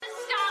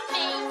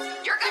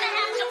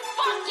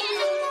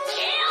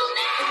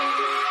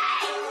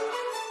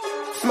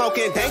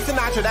Smoking dank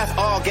Sinatra, that's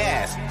all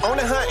gas. On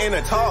the hunt in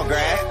the tall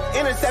grass.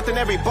 Intercepting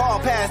every ball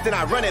pass, then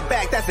I run it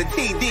back, that's a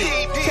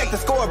TD. Check the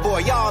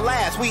scoreboard, y'all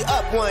last. We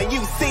up one, you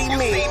see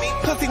me.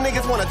 Pussy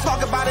niggas wanna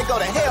talk about it, go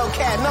to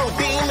Hellcat, no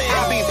demon.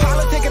 I be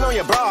politicking on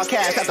your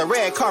broadcast at the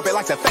red carpet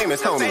like the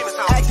famous homie.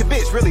 Ask your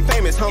bitch, really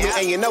famous homie,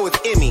 and you know it's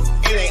in me,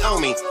 it ain't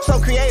on me. So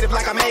creative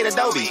like I made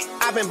Adobe.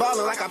 I've been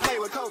balling like I played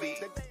with Kobe.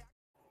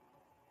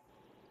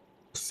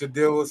 What's the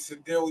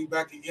deal? We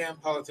back again.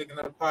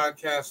 PolitiKan the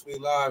podcast. We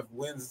live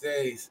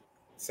Wednesdays,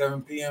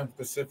 7 p.m.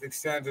 Pacific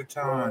Standard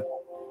Time.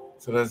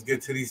 So let's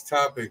get to these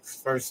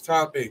topics. First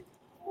topic,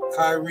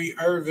 Kyrie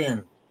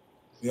Irving.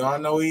 We all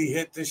know he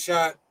hit the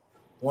shot,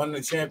 won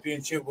the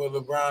championship with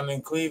LeBron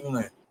in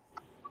Cleveland,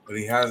 but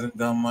he hasn't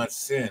done much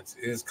since.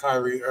 Is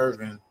Kyrie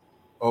Irving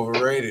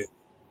overrated?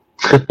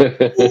 Who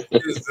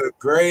is the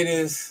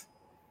greatest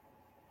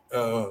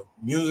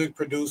music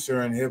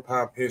producer in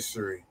hip-hop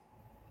history?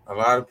 A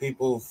lot of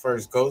people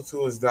first go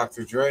to is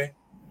Dr. Dre.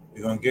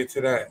 We're going to get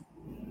to that.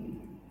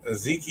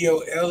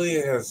 Ezekiel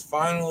Elliott has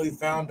finally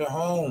found a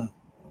home.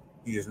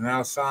 He is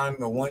now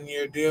signed a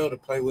one-year deal to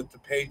play with the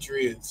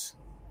Patriots,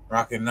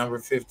 rocking number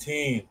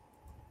 15.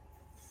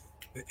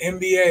 The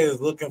NBA is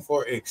looking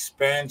for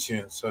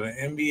expansion. So the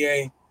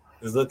NBA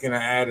is looking to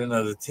add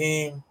another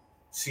team.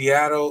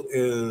 Seattle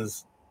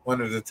is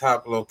one of the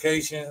top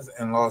locations,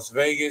 and Las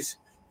Vegas,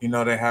 you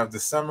know, they have the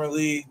Summer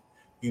League.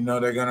 You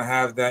know, they're going to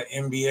have that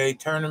NBA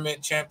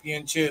tournament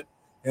championship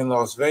in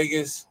Las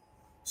Vegas.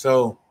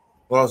 So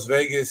Las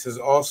Vegas is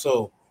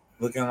also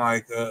looking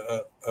like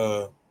a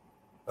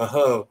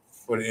hub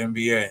for the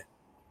NBA.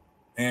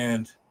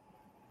 And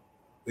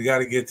we got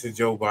to get to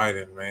Joe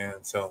Biden, man.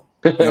 So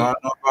y'all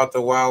know about the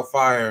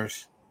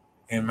wildfires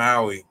in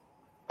Maui.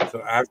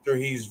 So after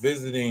he's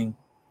visiting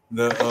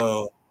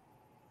the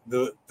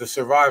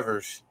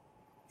survivors,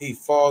 he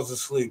falls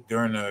asleep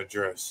during the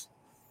address.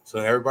 So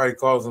everybody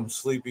calls him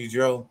Sleepy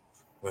Joe,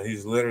 but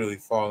he's literally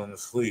falling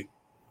asleep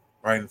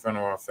right in front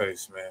of our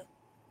face, man.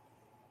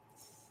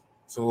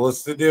 So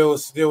what's the deal?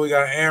 We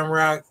got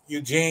Amrock,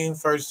 Eugene,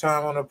 first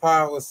time on the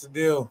pod. What's the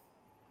deal?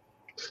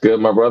 It's good,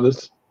 my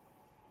brothers.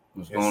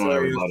 What's going on,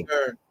 everybody?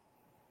 Yes,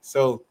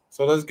 so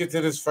let's get to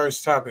this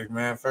first topic,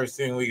 man. First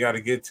thing we got to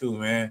get to,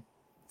 man.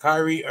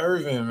 Kyrie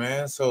Irving,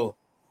 man. So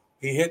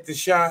he hit the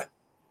shot,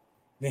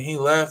 then he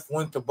left,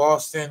 went to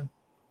Boston.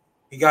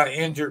 He got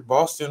injured.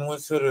 Boston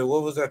went to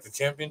the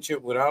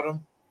championship without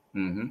him.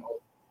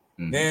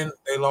 Mm-hmm. Then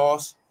they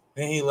lost.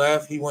 Then he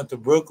left. He went to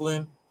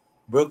Brooklyn.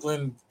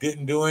 Brooklyn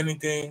didn't do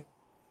anything.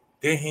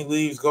 Then he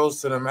leaves,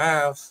 goes to the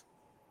Mavs.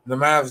 The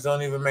Mavs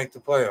don't even make the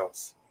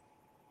playoffs.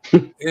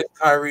 Is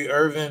Kyrie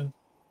Irving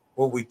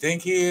what we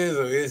think he is,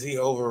 or is he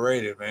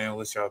overrated, man?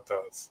 What's your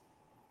thoughts?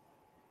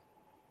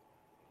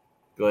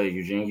 Go ahead,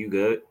 Eugene. You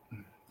good?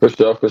 For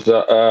sure.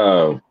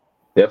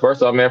 Yeah,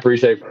 first off, man,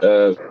 appreciate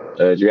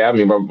you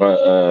having me,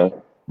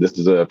 bro. This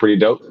is pretty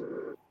dope.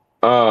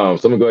 So I'm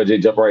gonna go ahead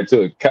and jump right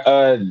to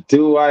it.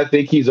 Do I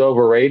think he's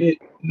overrated?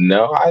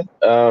 No, I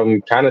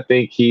kind of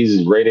think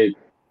he's rated,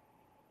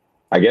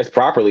 I guess,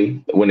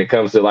 properly when it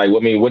comes to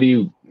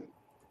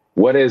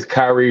what has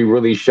Kyrie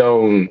really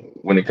shown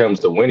when it comes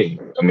to winning?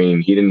 I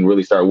mean, he didn't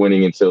really start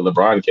winning until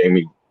LeBron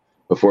came.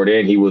 Before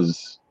then, he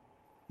was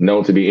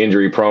known to be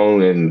injury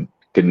prone and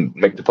couldn't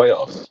make the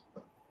playoffs.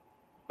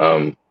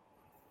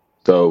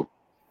 So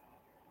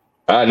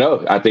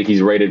no, I think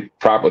he's rated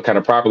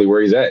properly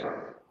where he's at.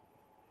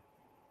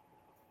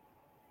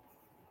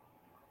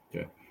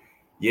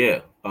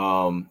 Yeah.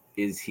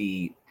 Is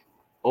he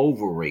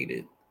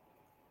overrated?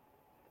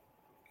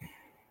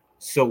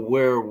 So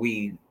where are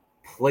we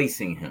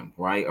placing him,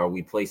 right? Are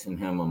we placing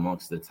him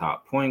amongst the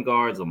top point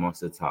guards,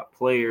 amongst the top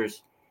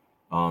players?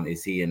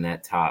 Is he in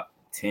that top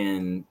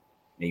 10,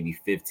 maybe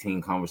 15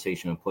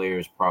 conversation of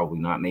players? Probably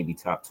not. Maybe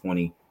top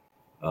 20.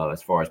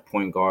 As far as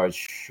point guards,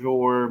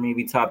 sure,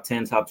 maybe top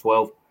 10, top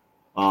 12.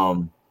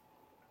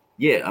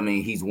 Yeah, I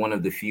mean, he's one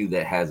of the few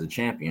that has a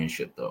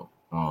championship, though.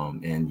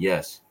 And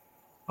yes,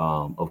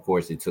 of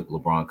course, it took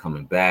LeBron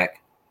coming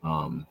back,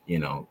 because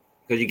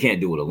you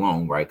can't do it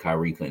alone, right?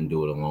 Kyrie couldn't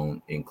do it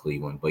alone in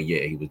Cleveland. But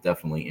yeah, he was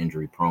definitely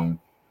injury prone.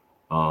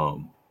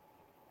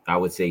 I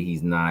would say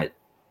he's not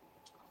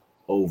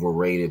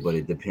overrated, but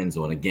it depends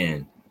on,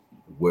 again,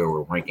 where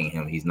we're ranking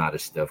him. He's not a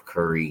Steph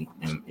Curry,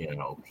 and,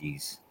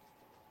 he's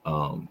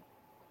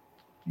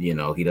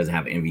he doesn't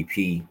have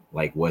MVP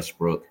like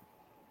Westbrook,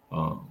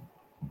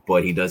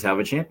 but he does have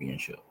a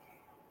championship,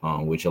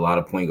 which a lot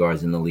of point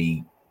guards in the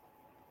league,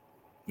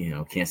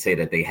 can't say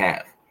that they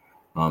have.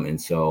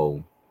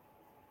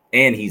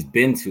 And he's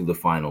been to the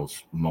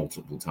finals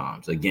multiple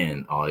times.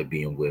 Again, all it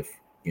being with,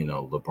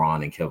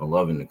 LeBron and Kevin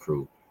Love and the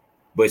crew.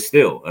 But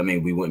still, I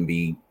mean, we wouldn't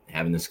be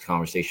having this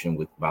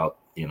conversation about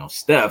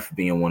Steph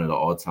being one of the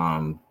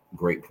all-time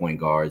great point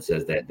guards,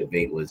 as that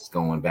debate was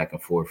going back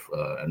and forth.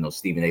 I know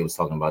Stephen A was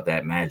talking about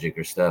that, Magic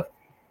or Steph.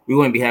 We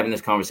wouldn't be having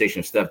this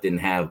conversation if Steph didn't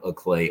have a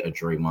Clay, a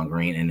Draymond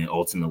Green, and then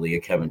ultimately a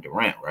Kevin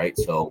Durant, right?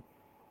 So,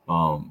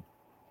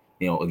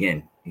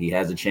 again, He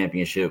has a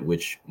championship,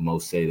 which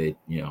most say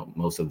that,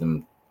 most of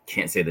them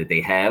can't say that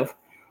they have.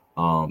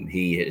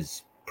 He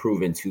has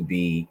proven to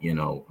be,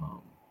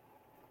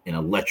 an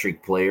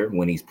electric player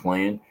when he's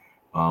playing.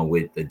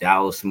 With the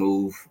Dallas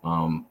move,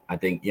 I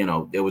think,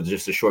 it was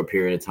just a short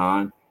period of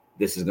time.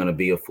 This is going to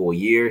be a full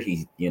year.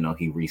 He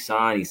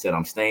re-signed. He said,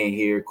 I'm staying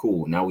here.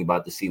 Cool. Now we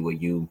about to see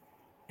what you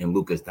and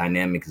Luka's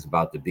dynamic is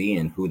about to be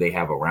and who they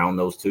have around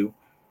those two.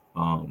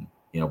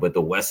 But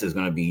the West is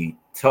going to be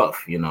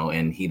tough,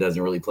 and he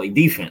doesn't really play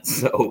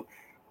defense. So,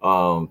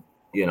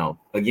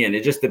 again,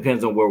 it just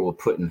depends on where we're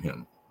putting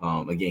him.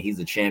 Again, he's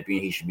a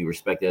champion. He should be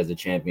respected as a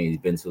champion. He's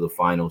been to the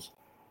finals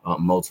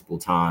multiple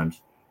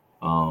times.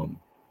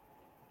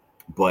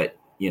 But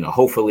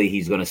hopefully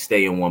he's going to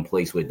stay in one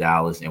place with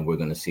Dallas, and we're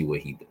going to see what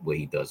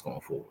he does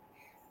going forward.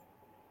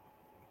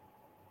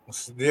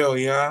 What's the deal,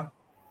 yeah?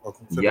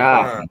 Welcome to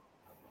Yeah.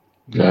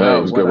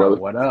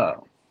 What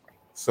up?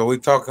 So we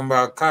talking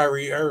about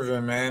Kyrie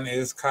Irving, man.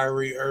 Is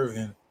Kyrie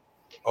Irving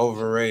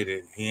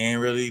overrated? He ain't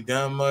really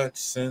done much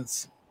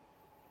since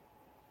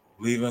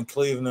leaving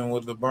Cleveland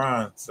with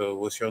LeBron. So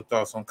what's your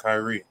thoughts on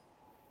Kyrie?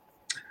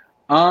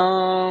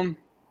 I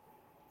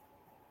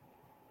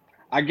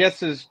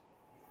guess it's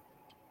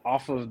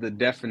off of the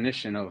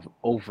definition of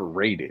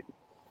overrated.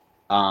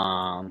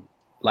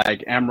 Like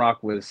Amrock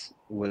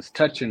was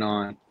touching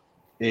on,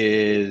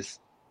 is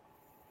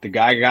the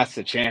guy got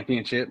the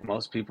championship.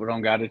 Most people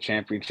don't got a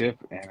championship.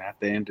 And at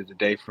the end of the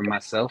day, for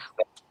myself,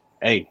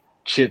 hey,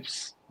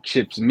 chips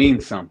mean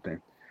something,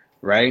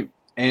 right?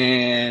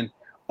 And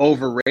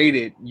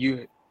overrated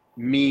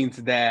means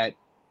that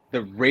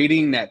the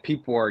rating that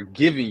people are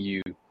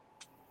giving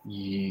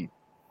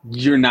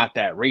you're not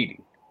that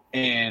rating.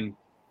 And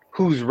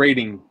who's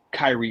rating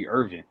Kyrie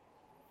Irving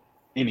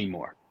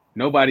anymore?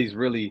 Nobody's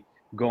really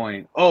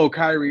going, oh,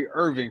 Kyrie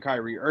Irving.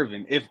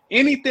 If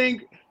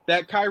anything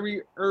that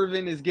Kyrie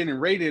Irving is getting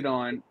rated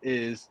on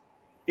is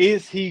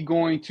he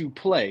going to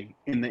play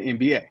in the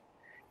NBA?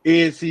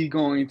 Is he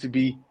going to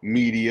be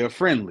media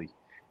friendly?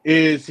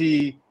 Is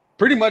he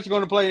pretty much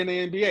going to play in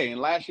the NBA? And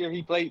last year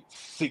he played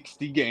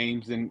 60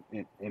 games in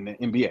the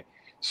NBA.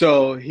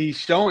 So he's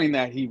showing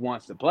that he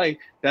wants to play.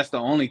 That's the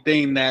only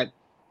thing that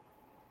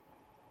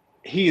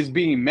he is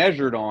being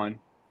measured on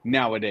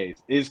nowadays.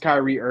 Is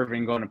Kyrie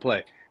Irving going to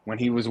play? When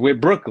he was with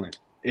Brooklyn,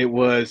 it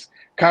was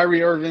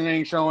Kyrie Irving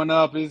ain't showing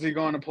up. Is he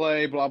going to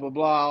play? Blah, blah,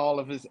 blah. All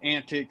of his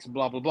antics,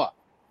 blah, blah, blah.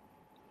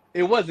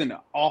 It wasn't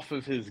off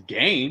of his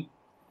game.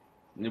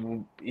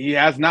 He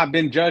has not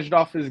been judged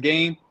off his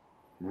game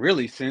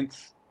really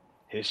since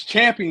his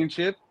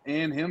championship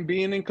and him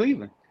being in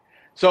Cleveland.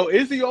 So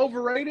is he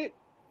overrated?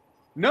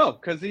 No,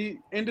 because he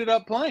ended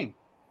up playing.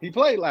 He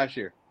played last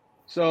year.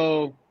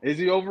 So is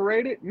he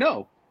overrated?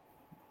 No.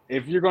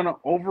 If you're going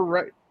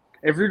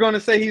to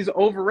say he's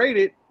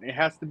overrated, it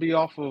has to be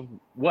off of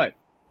what?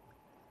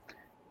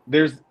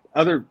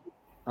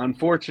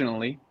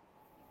 Unfortunately,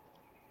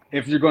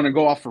 if you're going to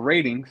go off of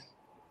ratings,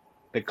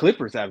 the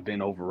Clippers have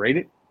been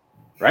overrated,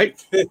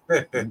 right?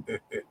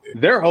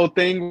 Their whole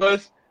thing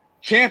was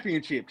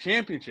championship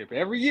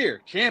every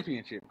year,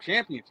 championship.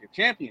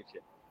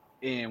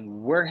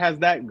 And where has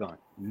that gone?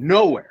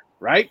 Nowhere,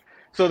 right?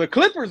 So the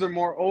Clippers are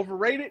more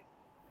overrated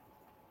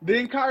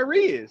than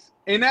Kyrie is.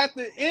 And at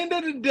the end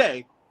of the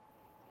day,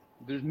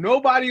 there's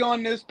nobody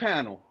on this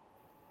panel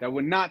that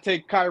would not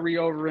take Kyrie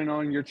over and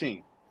on your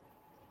team.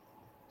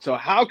 So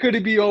how could he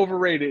be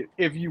overrated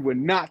if you would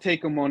not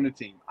take him on the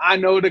team? I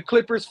know the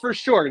Clippers for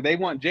sure. They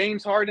want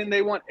James Harden.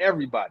 They want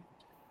everybody.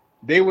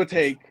 They would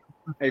take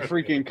a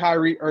freaking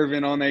Kyrie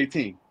Irving on their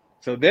team.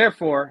 So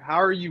therefore,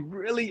 how are you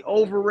really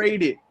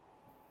overrated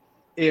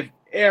if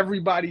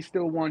everybody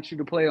still wants you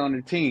to play on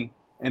the team?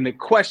 And the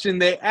question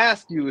they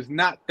ask you is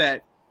not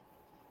that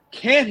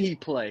can he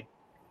play,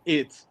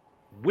 it's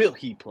will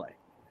he play?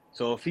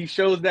 So if he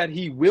shows that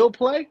he will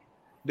play,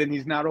 then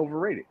he's not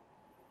overrated.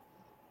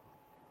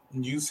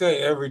 You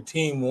say every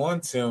team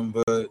wants him,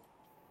 but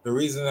the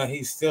reason that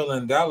he's still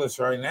in Dallas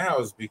right now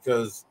is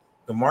because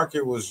the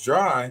market was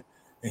dry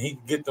and he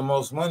could get the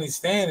most money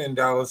staying in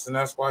Dallas, and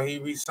that's why he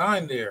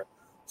re-signed there.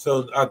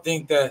 So I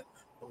think that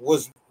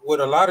was what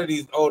a lot of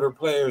these older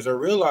players are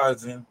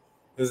realizing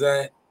is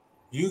that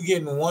you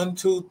getting 1,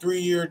 2,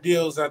 3-year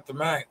deals at the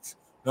max.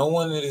 No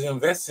one is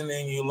investing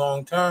in you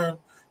long term.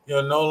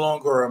 You're no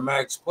longer a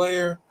max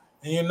player,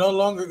 and you're no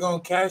longer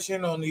going to cash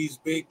in on these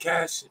big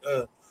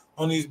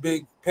on these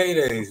big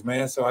paydays,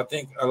 man. So I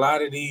think a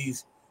lot of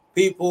these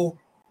people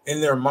in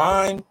their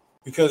mind,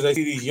 because they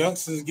see these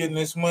youngsters getting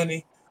this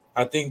money,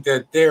 I think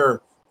that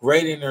they're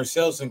rating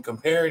themselves and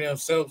comparing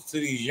themselves to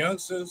these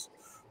youngsters,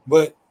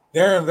 but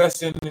they're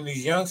investing in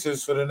these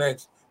youngsters for the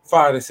next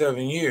 5 to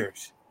 7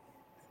 years.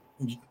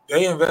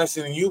 They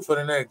invested in you for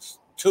the next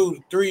 2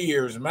 to 3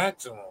 years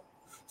maximum.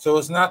 So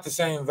it's not the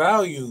same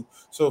value.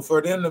 So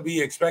for them to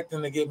be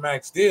expecting to get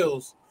max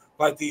deals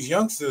like these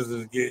youngsters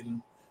are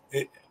getting,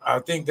 I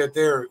think that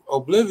they're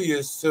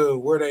oblivious to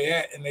where they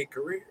at in their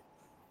career.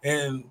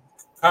 And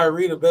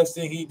Kyrie, the best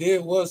thing he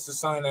did was to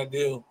sign that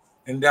deal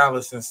in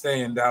Dallas and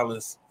stay in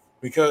Dallas,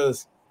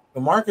 because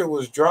The market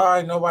was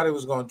dry. Nobody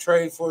was going to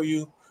trade for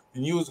you,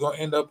 and you was going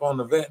to end up on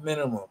the vet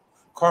minimum.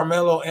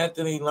 Carmelo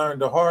Anthony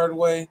learned the hard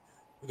way.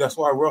 That's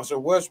why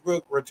Russell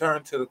Westbrook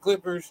returned to the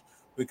Clippers,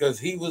 because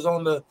he was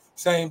on the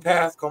same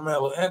path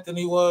Carmelo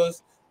Anthony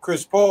was.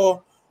 Chris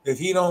Paul, if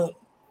he don't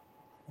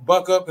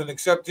buck up and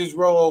accept his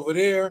role over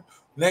there,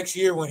 next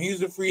year when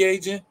he's a free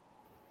agent,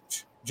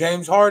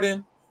 James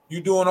Harden,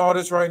 you doing all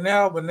this right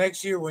now, but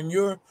next year when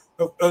you're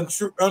an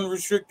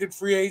unrestricted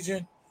free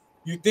agent,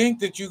 you think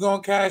that you're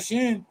going to cash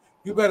in,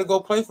 you better go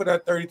play for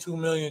that $32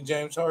 million,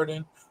 James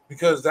Harden,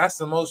 because that's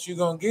the most you're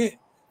going to get.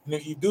 And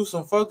if you do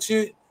some fuck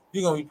shit,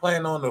 you're going to be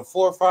playing on the $4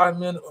 or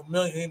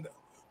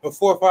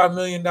 $5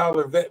 million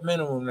vet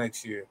minimum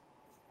next year.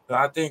 So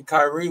I think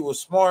Kyrie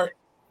was smart,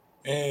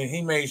 and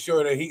he made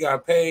sure that he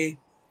got paid,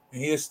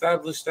 and he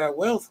established that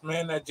wealth,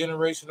 man, that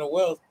generational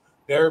wealth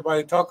that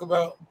everybody talk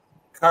about.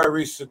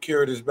 Kyrie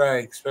secured his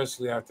bag,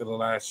 especially after the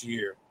last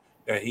year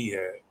that he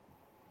had.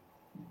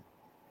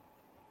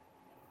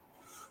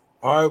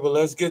 All right, but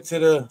let's get to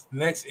the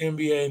next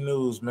NBA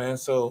news, man.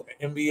 So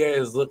NBA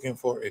is looking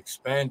for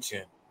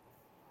expansion.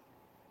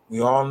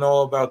 We all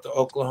know about the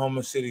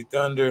Oklahoma City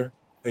Thunder.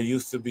 They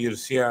used to be the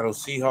Seattle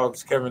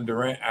Seahawks. Kevin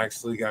Durant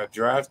actually got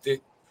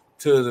drafted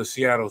to the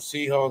Seattle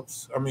Seattle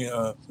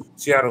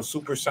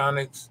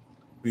Supersonics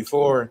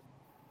before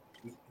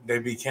they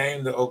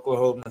became the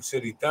Oklahoma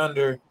City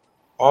Thunder.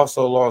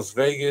 Also, Las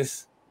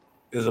Vegas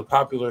is a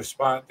popular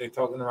spot. They're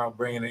talking about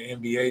bringing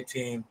an NBA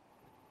team.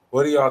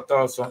 What are y'all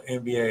thoughts on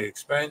NBA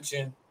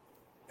expansion?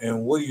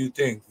 And what do you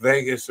think,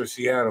 Vegas or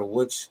Seattle,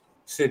 which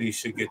city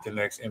should get the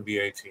next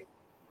NBA team?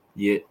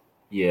 Yeah.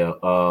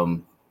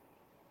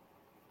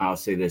 I'll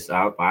say this.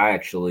 I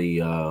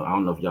actually, I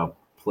don't know if y'all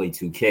play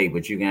 2K,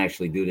 but you can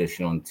actually do this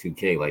shit on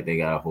 2K. Like, they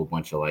got a whole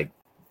bunch of like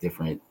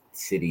different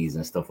cities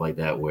and stuff like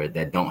that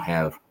that don't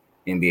have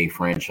NBA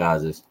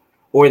franchises,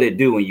 or they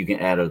do, and you can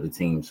add other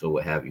teams or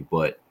what have you.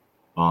 But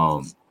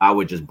I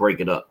would just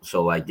break it up.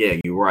 So, like, yeah,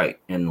 you're right.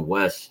 In the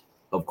West,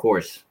 of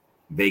course,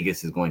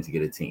 Vegas is going to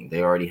get a team.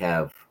 They already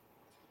have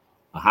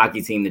a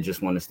hockey team that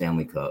just won the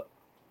Stanley Cup,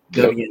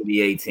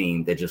 WNBA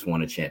team that just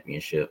won a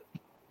championship.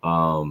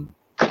 I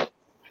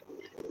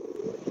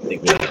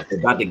think they're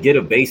about to get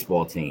a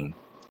baseball team.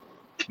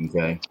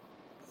 Okay.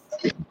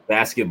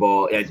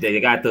 Basketball, they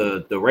got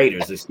the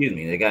Raiders, excuse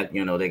me. They got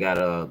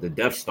the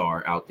Death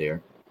Star out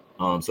there.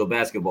 So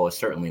basketball is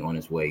certainly on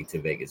its way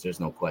to Vegas. There's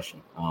no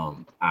question.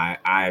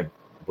 I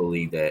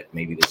believe that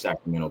maybe the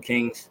Sacramento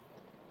Kings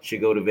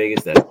should go to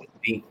Vegas. That would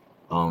be,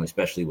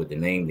 especially with the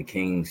name, the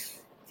Kings,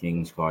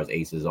 cards,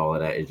 aces, all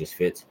of that. It just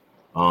fits.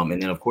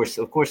 And then of course,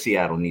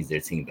 Seattle needs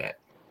their team back.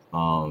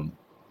 I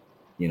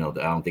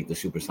don't think the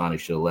Supersonics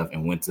should have left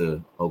and went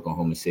to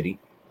Oklahoma City.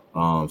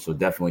 So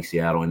definitely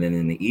Seattle. And then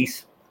in the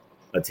East,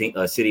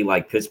 a city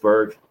like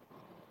Pittsburgh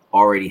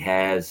already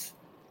has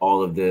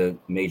all of the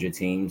major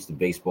teams, the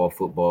baseball,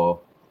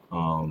 football,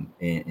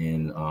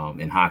 and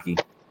hockey.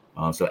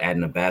 So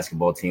adding a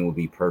basketball team would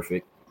be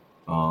perfect.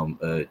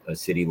 A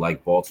city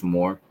like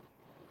Baltimore,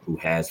 who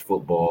has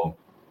football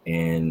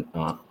and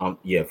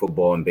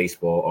football and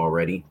baseball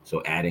already.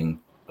 So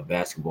adding a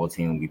basketball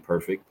team would be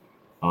perfect.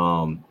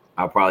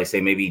 I'll probably say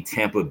maybe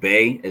Tampa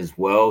Bay as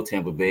well.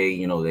 Tampa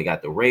Bay, they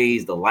got the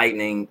Rays, the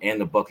Lightning, and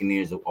the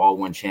Buccaneers have all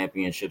won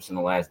championships in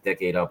the last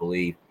decade, I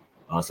believe.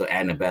 So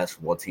adding a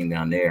basketball team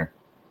down there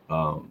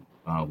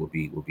would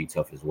be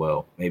tough as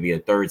well. Maybe a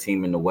third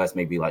team in the West,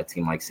 maybe like a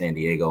team like San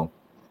Diego.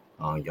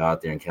 Y'all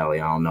out there in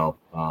Cali, I don't know.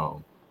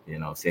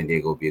 San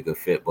Diego would be a good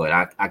fit, but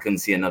I couldn't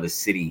see another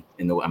city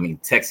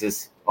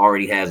Texas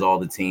already has all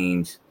the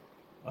teams.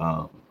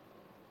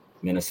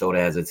 Minnesota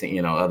has a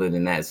team, other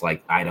than that, it's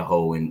like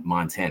Idaho and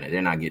Montana.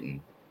 They're not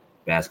getting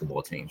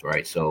basketball teams,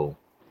 right? So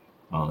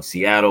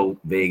Seattle,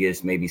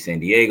 Vegas, maybe San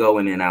Diego,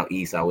 and then out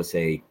east, I would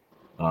say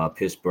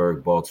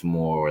Pittsburgh,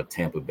 Baltimore, or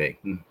Tampa Bay.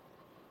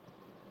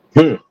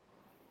 I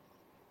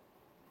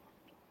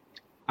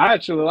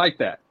actually like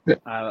that.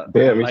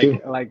 Yeah, me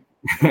too. Like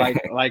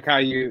how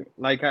you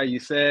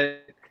said.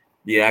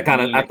 Yeah, I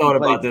thought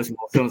about this as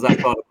soon as I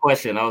saw the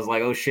question. I was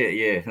like, oh shit,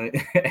 yeah.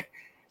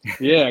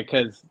 Yeah,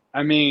 because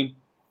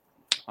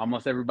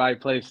almost everybody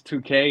plays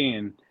 2K,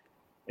 and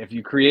if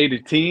you create a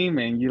team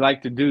and you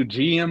like to do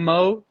GM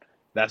mode,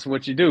 that's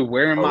what you do.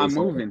 Where am I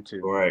moving to?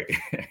 Right.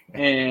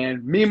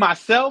 And me,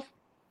 myself,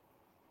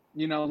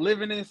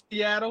 living in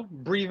Seattle,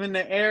 breathing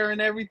the air and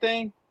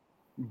everything,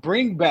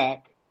 bring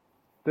back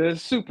the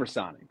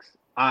Supersonics.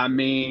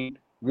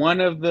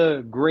 One of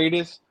the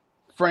greatest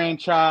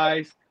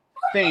franchise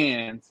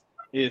fans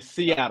is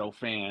Seattle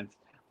fans.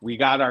 We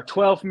got our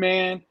 12th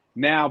man.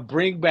 Now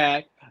bring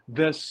back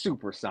the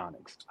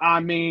Supersonics.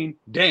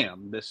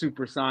 Damn, the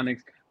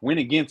Supersonics went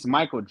against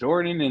Michael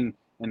Jordan in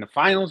the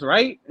finals,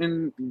 right?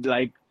 And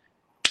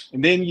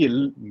then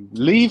you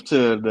leave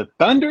to the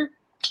Thunder.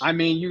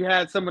 You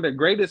had some of the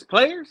greatest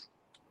players.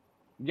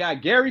 You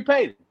got Gary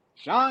Payton,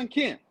 Sean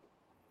Kemp.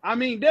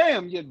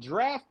 Damn, you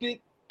drafted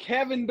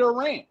Kevin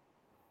Durant.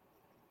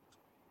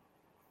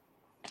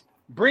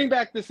 Bring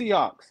back the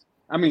Seahawks.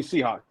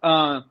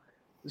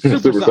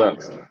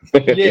 Supersonics.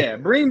 Supersonics. Yeah,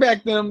 bring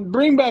back them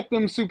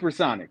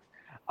Supersonics.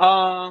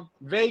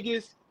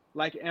 Vegas,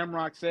 like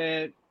Amrock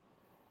said,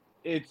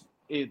 it's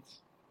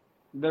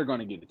they're going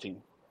to get a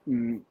team.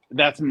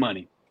 That's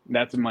money.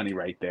 That's money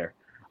right there.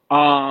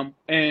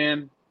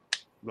 And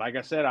like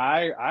I said,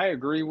 I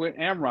agree with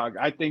Amrock.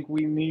 I think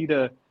we need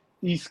a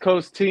East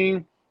Coast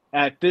team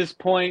at this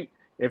point.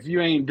 If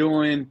you ain't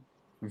doing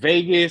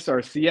Vegas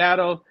or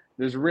Seattle,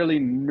 there's really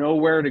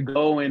nowhere to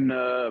go in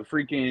the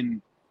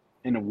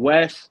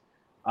West.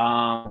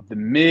 The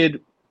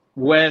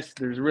Midwest,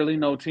 there's really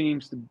no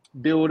teams to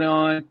build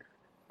on.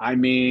 I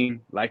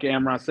mean, like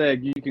Amrock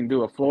said, you can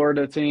do a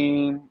Florida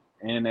team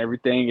and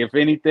everything. If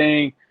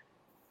anything,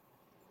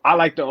 I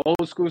like the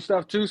old school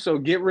stuff too. So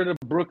get rid of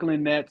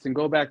Brooklyn Nets and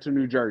go back to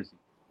New Jersey.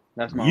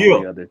 That's my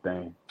only other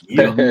thing.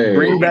 Yeah.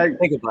 Bring back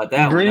Think about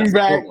that. Bring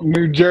back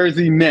New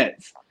Jersey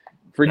Nets.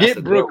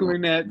 Forget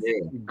Brooklyn Nets.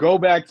 Yeah. Go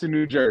back to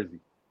New Jersey.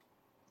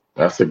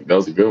 That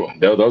was a good one.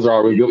 Those are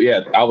all really good.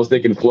 Yeah, I was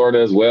thinking Florida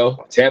as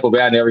well. Tampa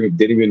Bay, I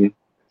didn't even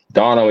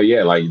dawn on it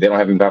yet. Like they don't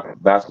have a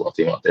basketball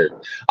team out there.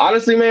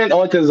 Honestly, man,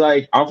 only because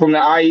like I'm from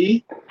the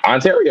IE,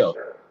 Ontario,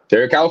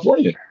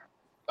 California.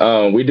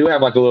 We do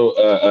have like a little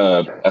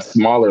a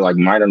smaller like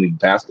minor league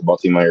basketball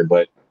team out here,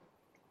 but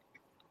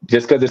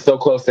just because it's so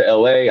close to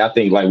LA, I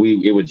think like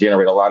it would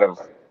generate a lot of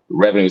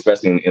revenue,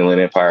 especially in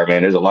Inland Empire.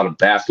 Man, there's a lot of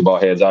basketball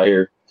heads out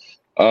here.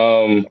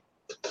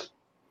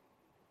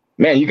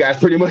 Man, you guys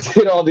pretty much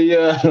hit all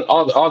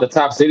the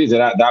top cities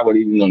that I would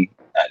even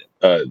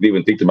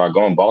think about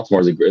going.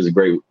 Baltimore is a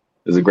great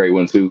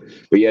one too.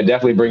 But yeah,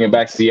 definitely bringing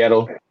back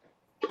Seattle.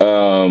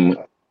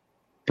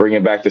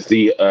 Bringing back the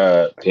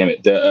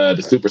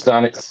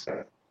Supersonics.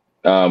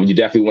 You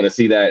definitely want to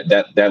see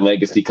that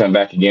legacy come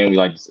back again.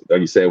 Like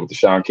you said, with the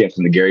Sean Kemps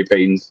and the Gary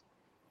Paytons.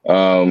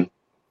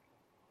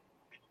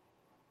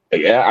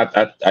 Yeah,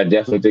 I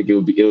definitely think it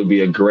would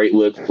be a great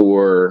look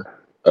for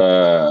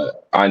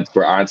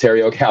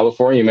Ontario,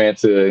 California, man,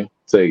 to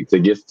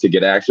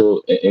get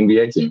actual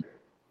NBA team.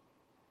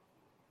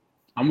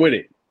 I'm with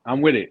it.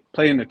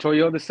 Playing the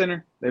Toyota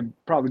Center, they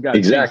probably got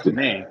to change the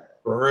name.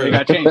 They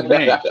got to change the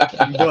name.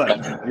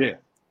 But yeah,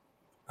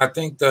 I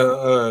think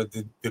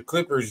the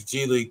Clippers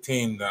G League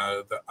team,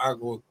 the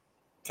Agua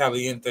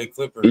Caliente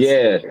Clippers.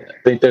 Yeah,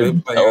 I think they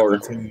play at the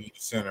community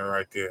center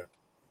right there.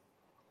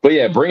 But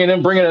yeah, bringing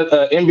an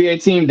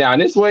NBA team down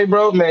this way,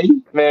 bro,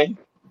 man,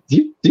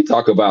 you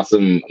talk about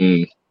some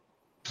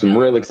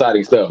real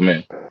exciting stuff,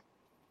 man.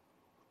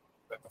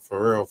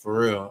 For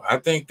real. I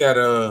think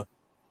that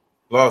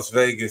Las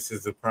Vegas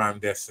is the prime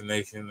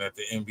destination that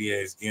the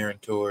NBA is gearing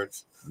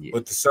towards. Yeah.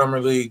 With the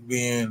summer league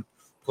being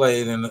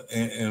played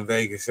in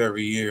Vegas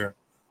every year,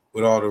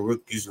 with all the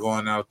rookies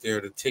going out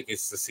there, the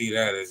tickets to see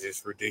that is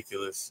just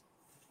ridiculous.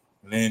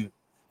 And then,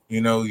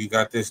 you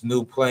got this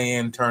new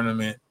play-in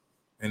tournament,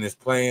 and this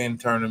play-in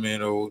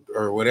tournament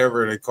or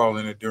whatever they're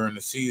calling it during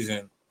the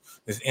season,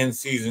 this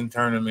in-season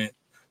tournament,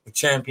 the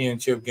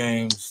championship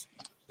games,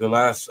 the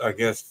last, I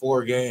guess,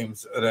 4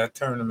 games of that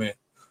tournament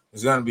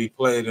is going to be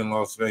played in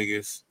Las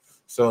Vegas.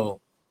 So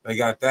they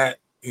got that,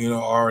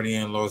 already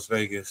in Las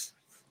Vegas.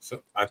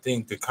 So I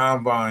think the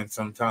combine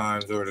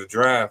sometimes or the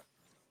draft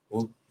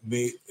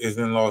is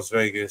in Las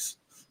Vegas.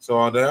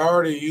 So they're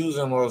already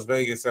using Las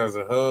Vegas as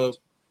a hub.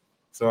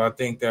 So I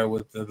think that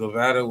with the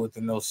Nevada, with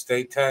the no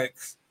state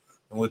tax,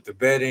 and with the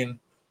betting,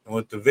 and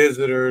with the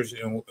visitors,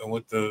 and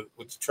with the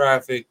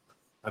traffic,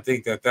 I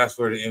think that's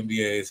where the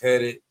NBA is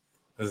headed.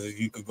 Because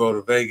you could go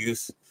to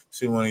Vegas,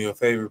 see one of your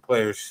favorite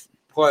players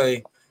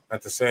play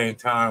at the same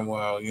time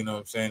while,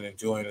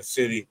 enjoying the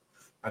city.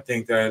 I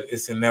think that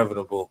it's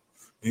inevitable,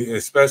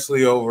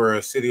 especially over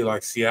a city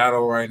like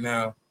Seattle right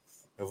now.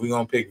 If we're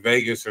going to pick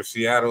Vegas or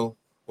Seattle,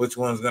 which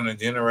one's going to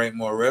generate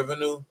more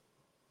revenue?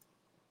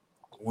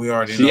 We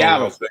already know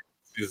Las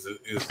Vegas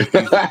is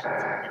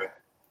the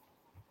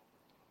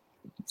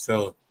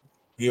So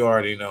you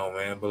already know,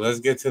 man. But let's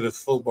get to the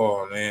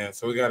football, man.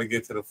 So we got to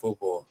get to the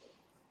football.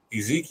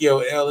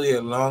 Ezekiel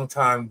Elliott,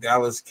 longtime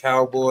Dallas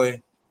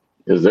Cowboy.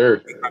 Yes,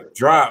 sir.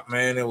 Dropped,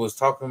 man. They were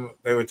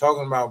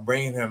talking about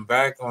bringing him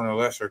back on a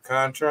lesser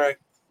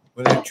contract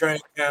when the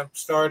training camp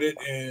started,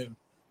 and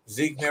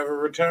Zeke never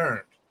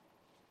returned.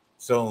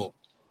 So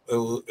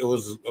it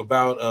was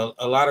about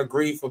a lot of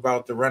grief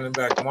about the running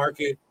back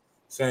market,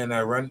 saying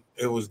that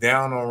it was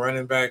down on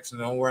running backs,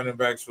 and no running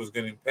backs was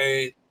getting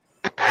paid.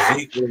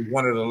 Zeke was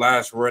one of the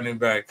last running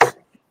backs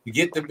to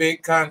get the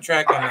big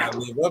contract and not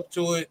live up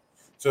to it.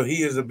 So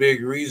he is a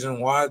big reason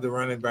why the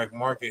running back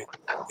market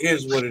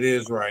is what it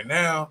is right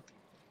now.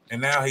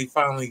 And now he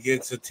finally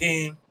gets a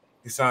team.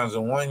 He signs a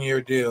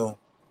 1-year deal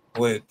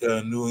with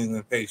the New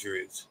England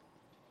Patriots.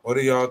 What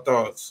are y'all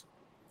thoughts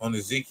on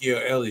Ezekiel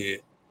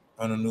Elliott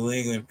on the New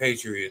England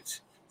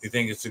Patriots? Do you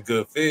think it's a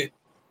good fit?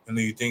 And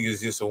do you think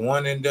it's just a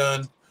one and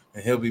done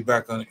and he'll be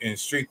back in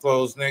street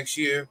clothes next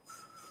year?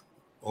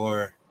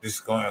 Or this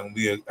is going to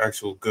be an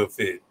actual good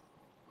fit?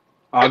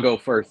 I'll go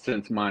first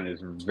since mine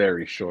is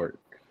very short.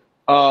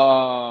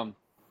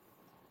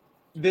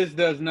 This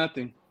does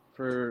nothing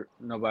for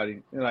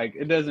nobody. Like,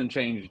 it doesn't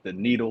change the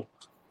needle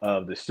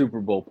of the Super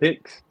Bowl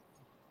picks.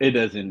 It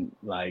doesn't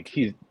like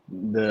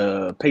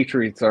the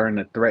Patriots aren't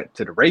a threat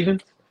to the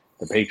Ravens.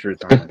 The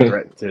Patriots aren't a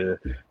threat to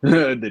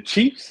the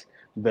Chiefs,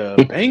 the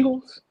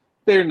Bengals.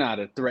 They're not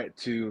a threat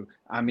to.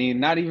 I mean,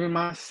 not even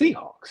my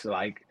Seahawks.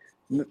 Like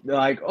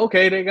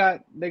okay, they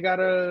got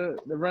the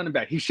running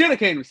back. He should have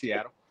came to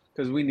Seattle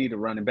because we need a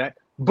running back.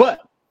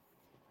 But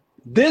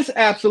this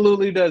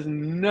absolutely does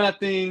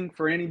nothing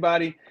for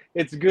anybody.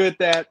 It's good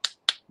that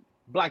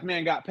black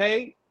man got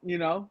paid. You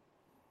know,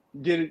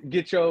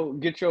 get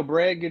your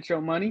bread, get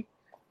your money.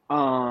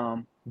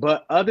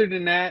 But other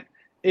than that,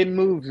 it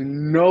moves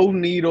no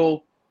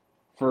needle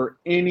for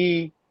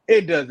any.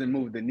 It doesn't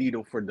move the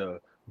needle for the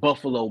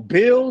Buffalo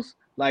Bills.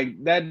 Like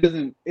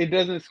it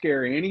doesn't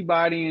scare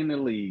anybody in the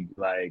league.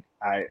 Like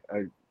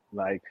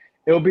like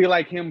it'll be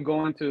like him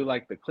going to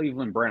like the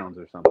Cleveland Browns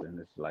or something.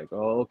 It's like,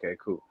 oh, okay,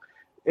 cool.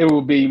 It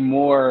will be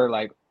more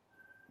like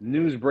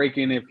news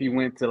breaking if he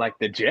went to like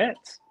the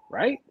Jets,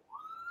 right?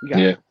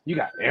 You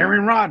got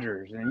Aaron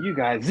Rodgers and you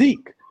got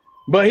Zeke.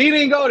 But he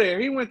didn't go there.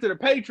 He went to the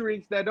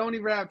Patriots that don't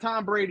even have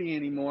Tom Brady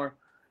anymore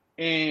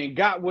and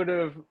got rid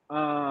of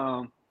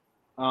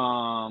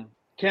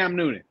Cam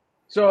Newton.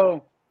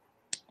 So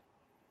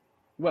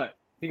what?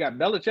 He got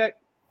Belichick?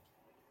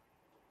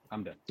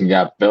 I'm done. You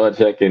got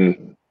Belichick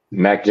and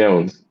Mac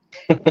Jones.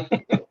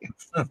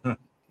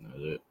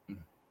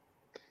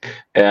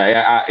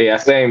 Yeah,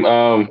 same.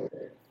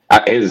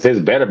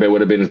 His better bet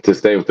would have been to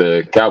stay with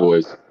the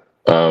Cowboys.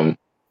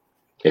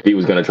 If he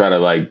was going to try to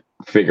like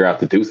figure out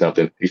to do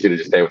something, he should have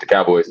just stayed with the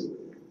Cowboys.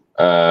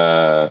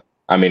 I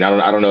mean,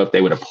 I don't know if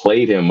they would have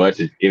played him much.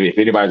 If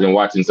anybody's been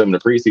watching some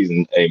of the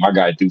preseason, hey, my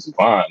guy Deuce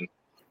Vaughn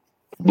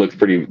looks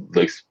pretty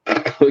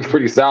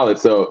solid.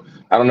 So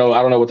I don't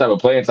know what type of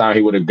playing time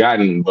he would have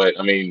gotten, but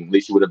I mean, at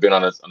least he would have been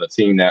on a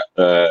team that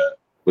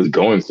was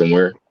going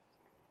somewhere.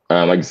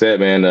 Like you said,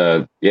 man,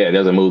 it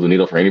doesn't move the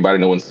needle for anybody.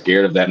 No one's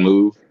scared of that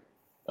move.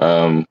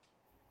 The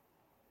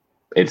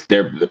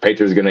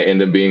Patriots are going to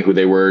end up being who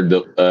they were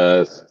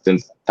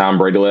since Tom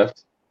Brady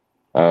left.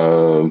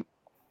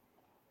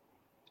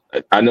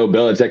 I know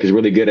Belichick is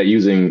really good at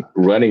using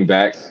running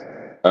backs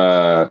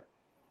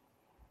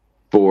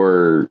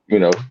for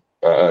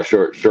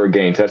short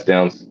gain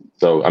touchdowns.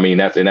 So I mean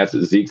that's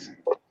Zeke's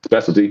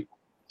specialty.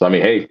 So I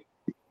mean, hey,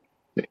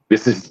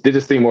 this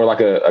just seemed more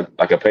like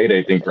a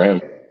payday thing for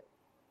him,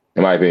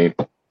 in my opinion.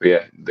 But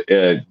yeah,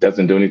 it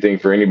doesn't do anything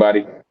for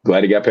anybody.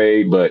 Glad he got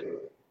paid, but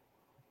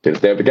didn't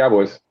stay with the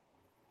Cowboys.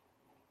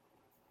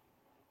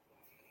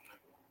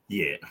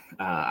 Yeah,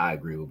 I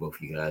agree with both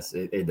of you guys.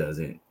 It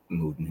doesn't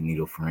move the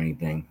needle for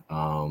anything.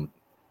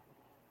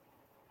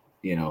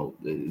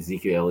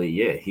 Ezekiel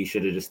Elliott, he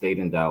should have just stayed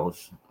in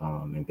Dallas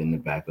and been the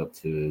backup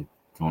to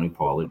Tony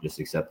Pollard, just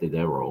accepted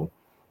that role.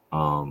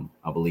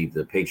 I believe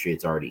the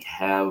Patriots already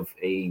have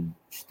a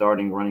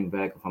starting running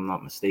back, if I'm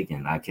not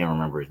mistaken. I can't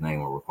remember his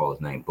name or recall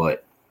his name,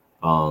 but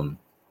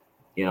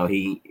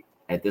he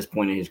at this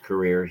point in his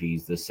career,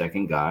 he's the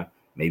second guy,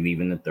 maybe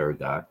even the third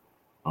guy.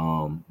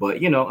 But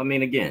he had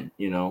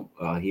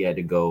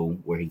to go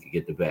where he could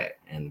get the bat,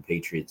 and the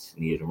Patriots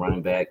needed a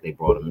running back. They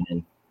brought him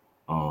in,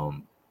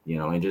 and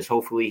just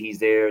hopefully he's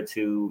there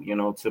to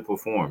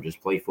perform, just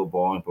play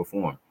football and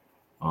perform.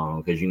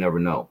 Because you never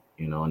know,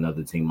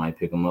 another team might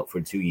pick him up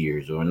for 2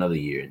 years or another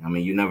year. I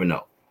mean, you never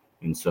know.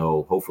 And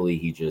so hopefully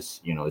he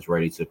just, is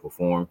ready to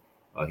perform.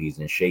 He's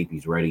in shape.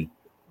 He's ready.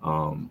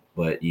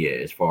 But yeah,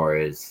 as far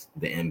as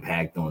the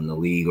impact on the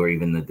league or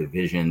even the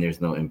division,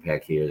 there's no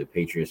impact here. The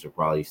Patriots are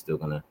probably still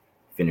going to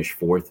finish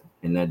fourth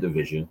in that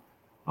division.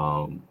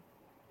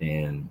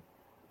 And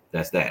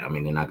that's that. I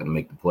mean, they're not going to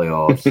make the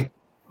playoffs,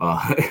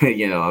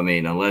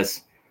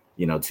 unless,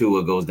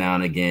 Tua goes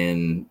down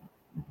again,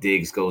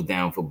 Diggs goes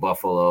down for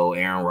Buffalo,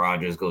 Aaron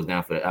Rodgers goes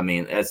down for,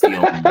 that's the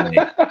only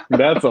way.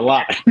 That's a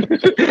lot. I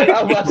was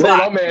about to say,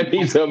 my man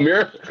needs a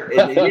miracle.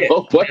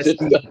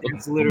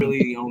 It's literally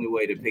the only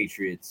way the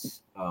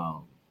Patriots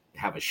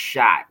have a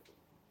shot,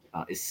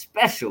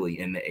 especially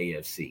in the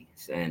AFC.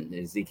 And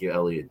Ezekiel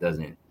Elliott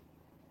doesn't.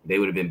 They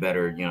would have been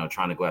better,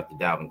 trying to go after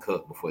Dalvin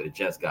Cook before the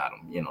Jets got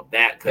him.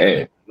 That could have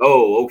been,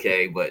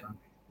 okay, but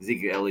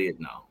Ezekiel Elliott,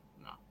 no.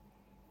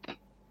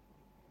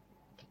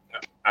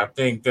 I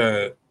think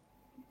that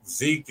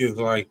Zeke is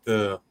like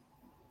the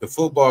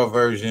football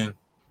version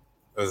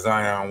of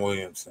Zion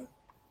Williamson.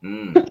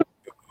 It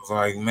was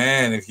like,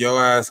 man, if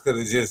your ass could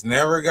have just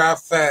never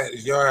got fat,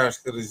 if your ass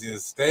could have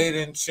just stayed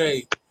in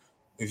shape,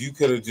 if you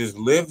could have just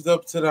lived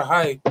up to the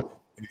hype,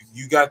 if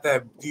you got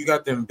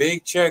them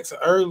big checks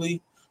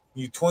early,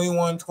 you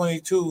 21,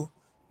 22,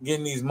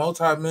 getting these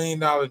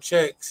multi-million-dollar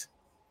checks,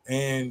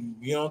 and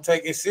you don't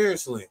take it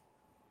seriously.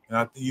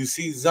 And you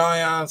see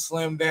Zion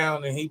slim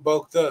down and he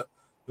bulked up.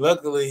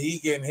 Luckily, he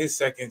getting his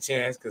second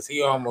chance because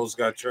he almost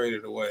got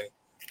traded away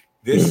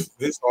this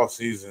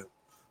offseason.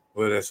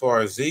 But as far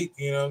as Zeke,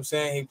 you know what I'm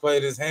saying, he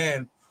played his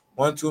hand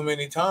one too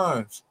many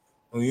times.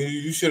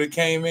 You should have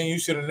came in. You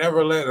should have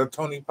never let a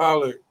Tony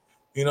Pollard,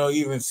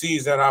 even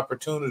seize that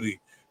opportunity.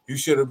 You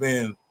should have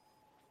been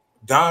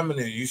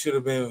dominant. You should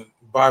have been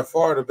by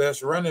far the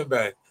best running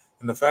back.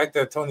 And the fact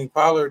that Tony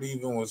Pollard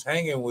even was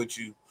hanging with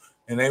you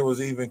and they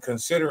was even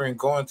considering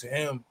going to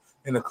him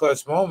in the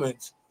clutch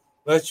moments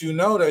lets you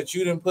know that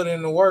you didn't put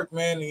in the work,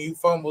 man, and you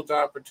fumbled the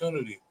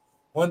opportunity.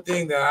 One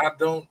thing that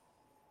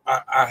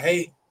I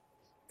hate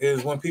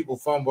is when people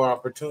fumble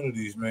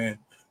opportunities, man.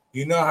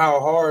 You know how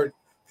hard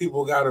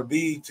people got to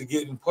be to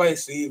get in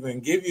place to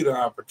even give you the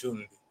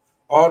opportunity.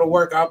 All the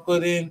work I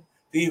put in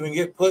to even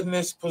get put in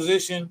this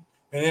position,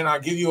 and then I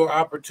give you an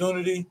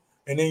opportunity,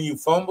 and then you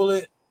fumble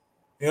it.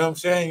 You know what I'm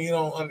saying? You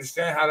don't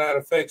understand how that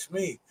affects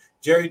me.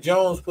 Jerry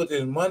Jones put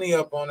his money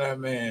up on that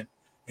man,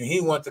 and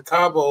he went to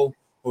Cabo,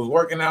 was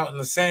working out in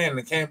the sand,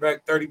 and came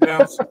back 30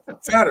 pounds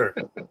fatter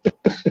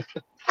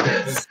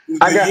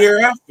the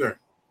year after.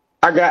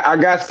 I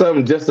got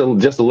something just a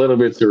little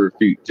bit to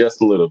refute,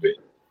 just a little bit,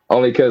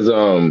 only because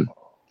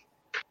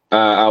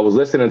I was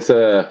listening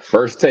to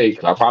First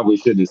Take. I probably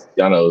shouldn't,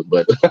 y'all know,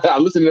 but I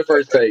listened to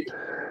First Take,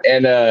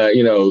 and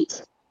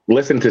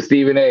listened to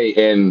Stephen A.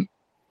 And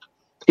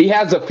he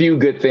has a few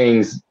good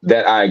things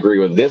that I agree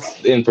with.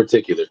 This in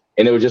particular,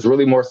 and it was just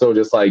really more so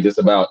just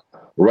about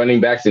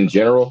running backs in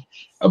general,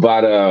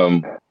 about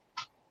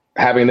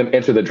having them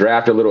enter the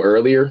draft a little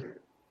earlier.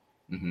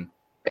 Mm-hmm.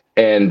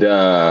 And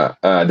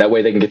that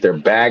way they can get their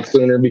bag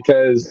sooner,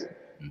 because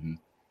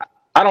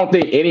I don't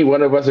think any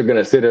one of us are going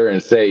to sit there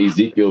and say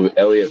Ezekiel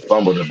Elliott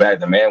fumbled the bag.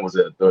 The man was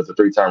a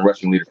 3-time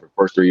rushing leader for the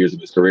first 3 years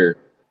of his career.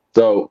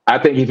 So I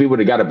think if he would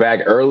have got a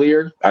bag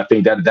earlier, I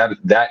think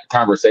that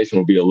conversation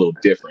would be a little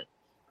different.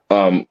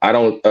 Man,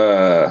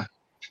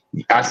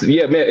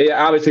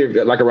 obviously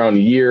like around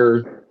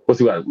year,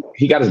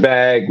 he got his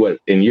bag,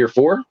 in year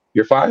 4,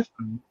 year 5?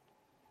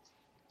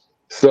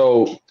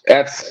 So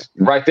that's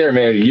right there,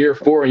 man. Year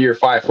 4 and year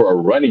 5 for a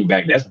running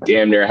back, that's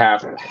damn near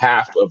half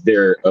of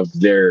their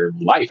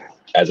life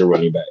as a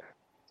running back.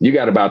 You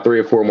got about 3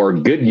 or 4 more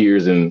good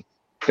years, and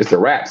it's a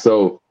wrap.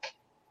 So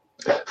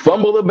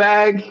fumble the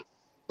bag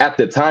at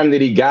the time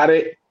that he got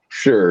it,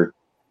 sure.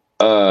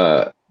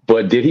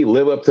 But did he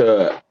live up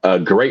to a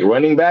great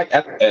running back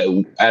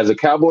as a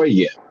Cowboy?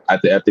 Yeah, I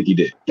think he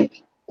did.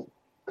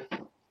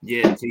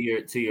 Yeah,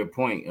 to your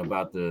point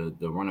about the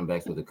running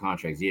backs with the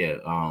contracts, yeah,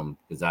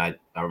 because I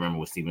remember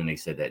what Stephen A.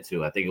 said that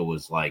too. I think it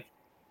was like,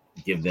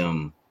 give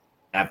them,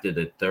 after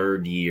the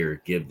 3rd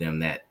year, give them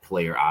that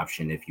player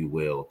option, if you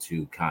will,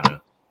 to kind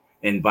of,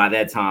 and by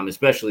that time,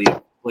 especially if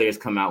players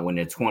come out when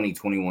they're 20,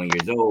 21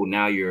 years old,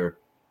 now you're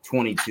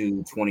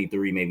 22,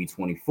 23, maybe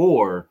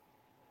 24,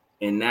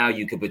 and now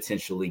you could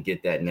potentially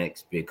get that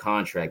next big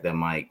contract that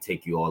might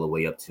take you all the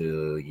way up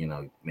to,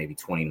 maybe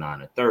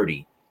 29 or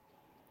 30.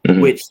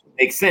 Which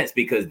makes sense,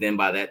 because then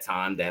by that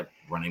time that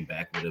running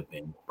back would have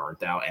been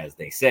burnt out, as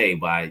they say,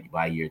 by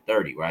year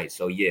 30, right?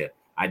 So yeah,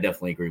 I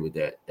definitely agree with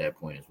that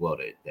point as well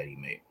that he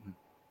made.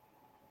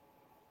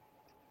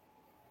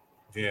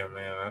 Yeah,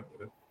 man,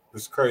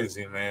 it's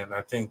crazy, man.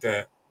 I think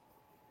that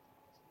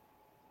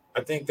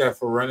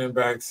for running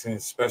backs in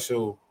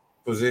special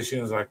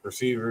positions like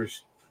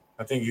receivers,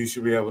 I think you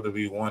should be able to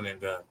be one and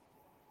done.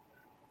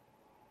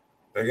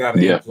 They got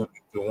to implement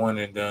the one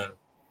and done,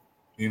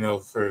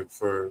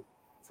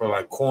 for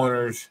like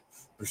corners,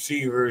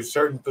 receivers,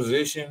 certain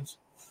positions.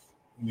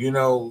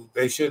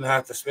 They shouldn't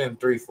have to spend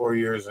 3-4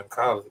 years in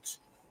college.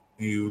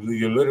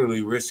 You're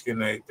literally risking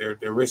they're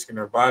risking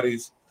their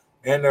bodies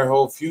and their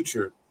whole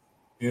future.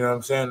 You know what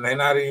I'm saying? They're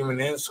not even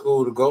in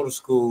school to go to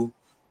school.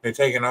 They're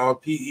taking all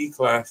PE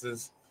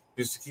classes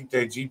just to keep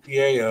their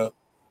GPA up.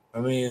 I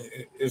mean,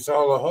 it's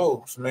all a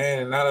hoax,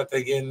 man. And now that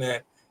they're getting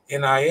that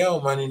NIL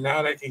money,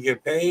 now they can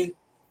get paid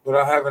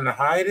without having to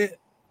hide it.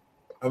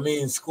 I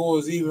mean, school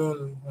is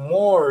even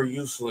more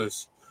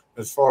useless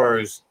as far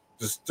as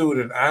the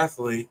student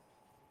athlete.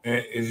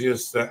 And it's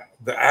just the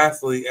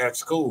athlete at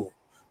school.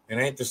 It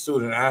ain't the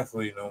student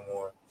athlete no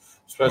more,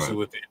 especially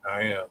with the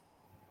NIL.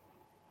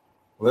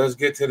 Let's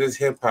get to this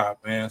hip hop,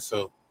 man.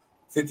 So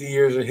 50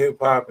 years of hip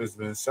hop has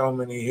been so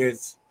many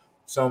hits,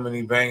 so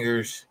many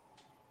bangers,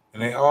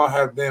 and they all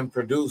have been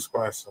produced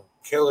by some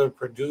killer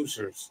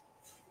producers.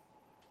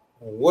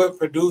 What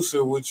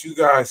producer would you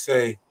guys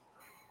say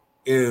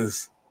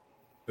is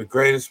the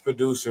greatest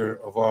producer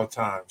of all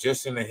time,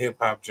 just in the hip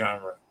hop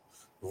genre?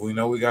 We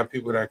know we got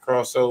people that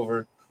cross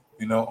over,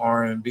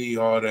 R&B,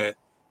 all that.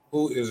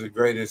 Who is the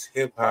greatest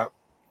hip hop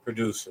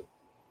producer?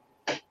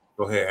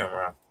 Go ahead,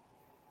 Imran.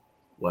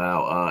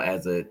 Well,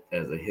 as a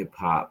hip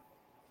hop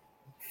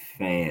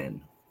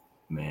fan,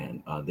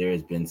 man, there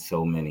has been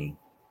so many.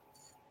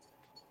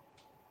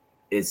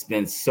 It's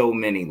been so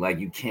many. Like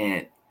you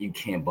can't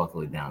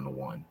buckle it down to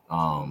one.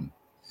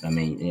 I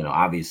mean,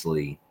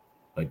 obviously,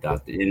 a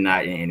Dr.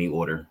 Not in any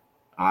order.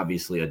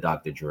 Obviously, a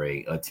Dr.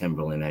 Dre, a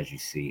Timberland, as you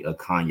see, a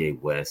Kanye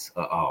West.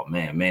 Oh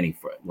man, Manny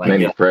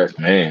Fresh,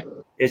 man.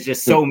 It's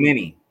just so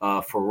many.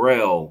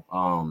 Pharrell,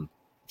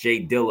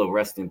 Jay Dilla,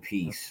 rest in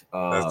peace.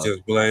 That's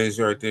just Blaze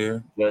right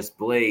there. Just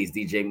Blaze,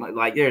 DJ.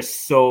 Like there's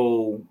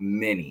so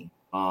many.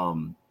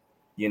 Ones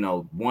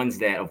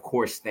that of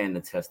course stand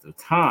the test of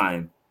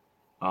time.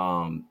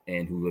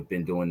 And who have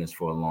been doing this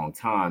for a long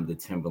time, the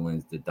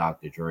Timberlands, the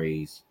Dr.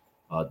 Dre's,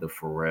 the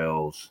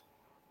Pharrells,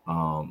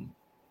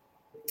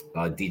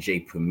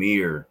 DJ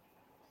Premier,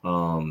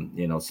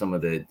 some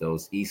of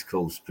those East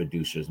Coast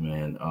producers,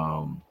 man.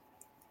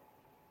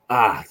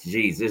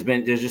 Geez,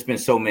 there's just been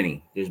so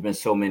many. There's been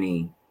so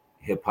many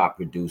hip hop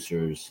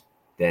producers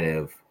that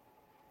have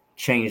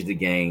changed the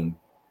game.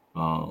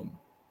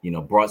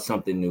 Brought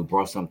something new,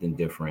 brought something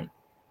different.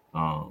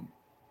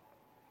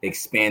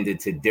 Expanded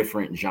to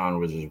different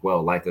genres as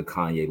well, like a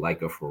Kanye,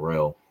 like a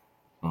Pharrell,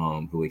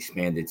 who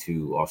expanded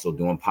to also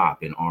doing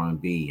pop and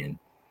R&B, and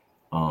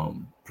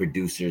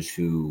producers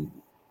who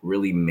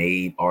really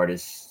made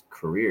artists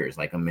careers,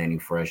 like a Manny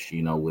Fresh,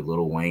 with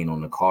Lil Wayne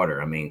on the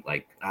Carter. I mean,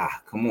 like,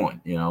 come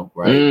on,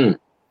 right?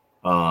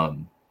 What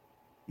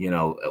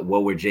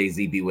would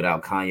Jay-Z be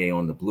without Kanye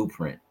on the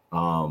Blueprint?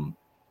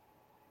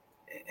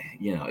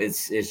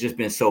 It's just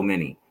been so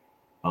many.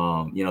 The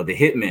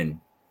Hitmen,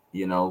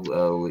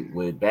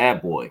 with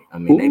Bad Boy. I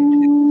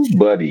mean,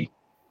 buddy.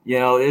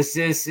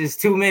 It's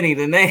too many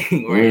to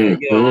name, right?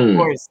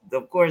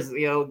 Of course,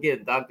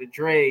 get Dr.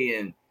 Dre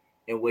and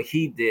what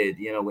he did,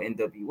 with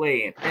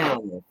NWA and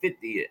Film and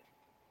 50.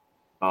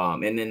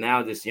 And then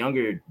now this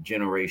younger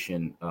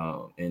generation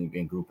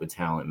and group of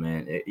talent,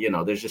 man.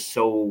 There's just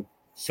so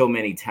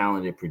many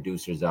talented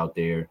producers out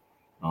there.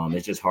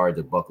 It's just hard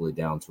to buckle it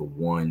down to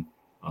one.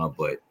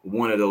 But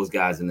one of those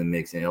guys in the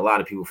mix, and a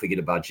lot of people forget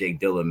about Jay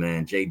Dilla,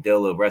 man. Jay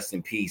Dilla, rest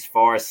in peace.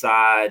 Far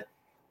Side,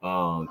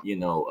 a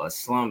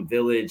Slum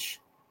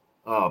Village.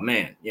 Oh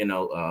man,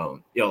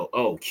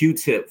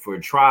 Q-Tip for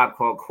a Tribe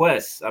Called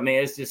Quest. I mean,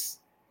 it's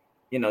just,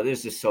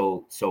 there's just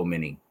so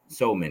many.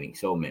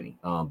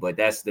 But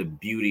that's the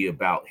beauty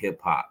about hip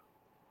hop,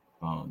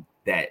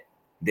 that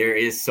there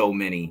is so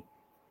many,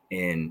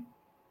 and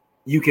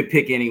you can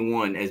pick any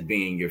one as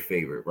being your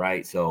favorite,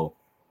 right? So.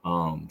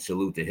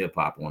 Salute to hip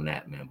hop on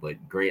that, man.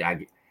 But great.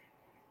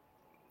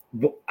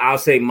 I'll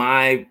say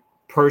my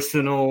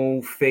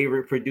personal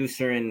favorite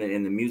producer in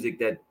the music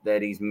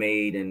that he's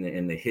made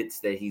and the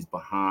hits that he's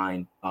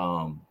behind.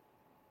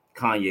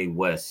 Kanye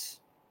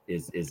West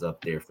is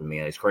up there for me.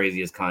 As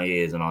crazy as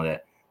Kanye is and all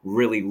that,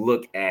 really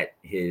look at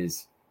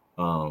his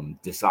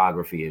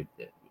discography.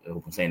 I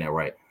hope I'm saying that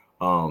right.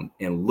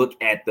 And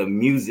look at the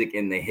music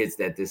and the hits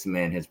that this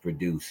man has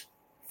produced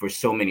for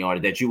so many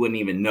artists that you wouldn't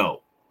even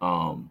know.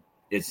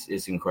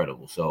 It's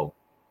incredible. So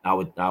I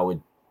would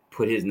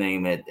put his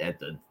name at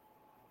the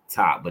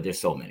top, but there's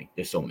so many.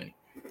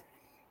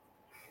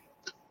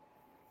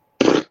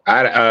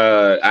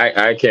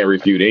 I can't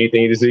refute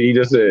anything you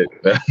just said.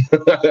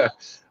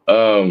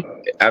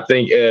 I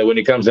think when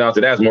it comes down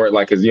to that, it's more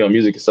like, because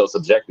music is so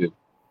subjective.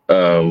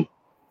 It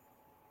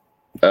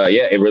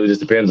really just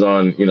depends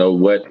on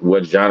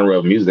what genre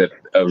of music,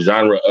 of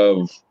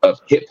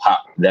hip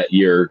hop that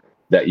you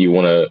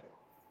want to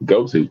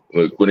go to.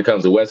 When it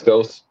comes to West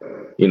Coast,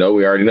 we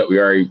already know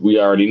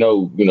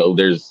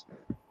there's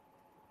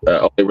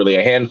only really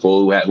a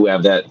handful who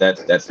have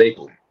that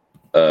staple.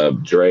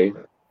 Dre,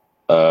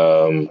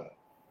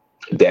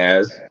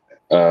 Daz,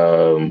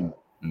 I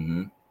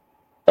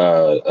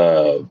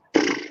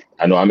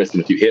know I'm missing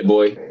a few. Hit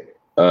Boy,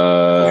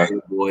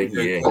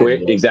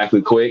 Quick,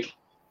 exactly, Quick.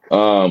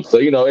 So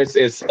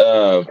it's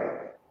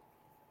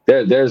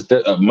there's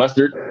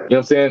Mustard, what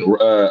I'm saying,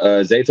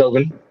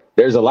 Zaytoven.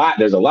 There's a lot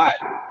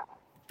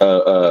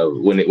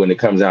when it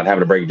comes down to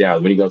having to break it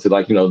down. When you go to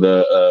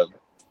the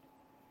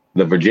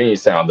Virginia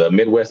sound, the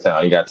Midwest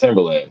sound, you got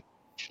Timberland,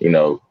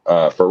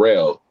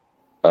 Pharrell,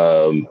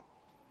 Dilla,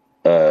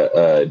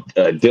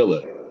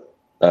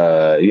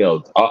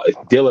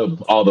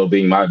 Dilla, although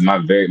being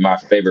my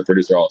favorite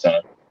producer all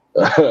time.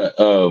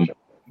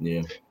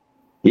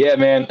 Yeah,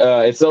 man.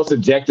 It's so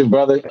subjective,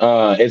 brother.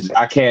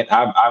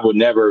 I would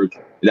never.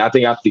 I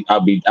think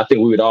we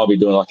would all be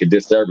doing like a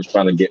disservice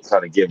trying to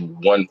give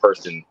one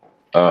person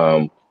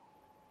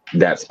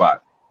that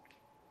spot.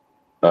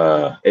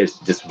 It's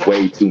just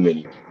way too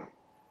many.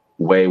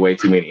 Way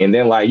too many. And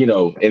then we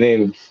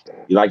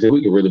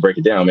could really break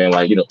it down, man.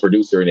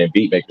 Producer and then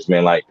beat makers,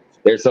 man.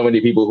 There's so many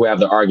people who have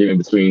the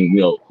argument between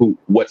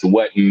what's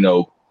what,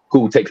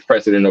 who takes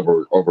precedent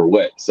over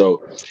what.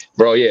 So,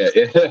 bro, yeah,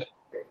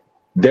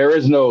 there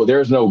is no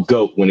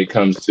GOAT when it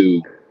comes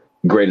to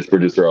greatest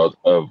producer of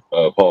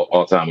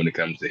all time when it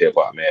comes to hip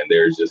hop, man.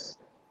 There's just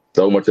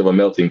so much of a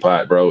melting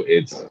pot, bro.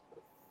 It's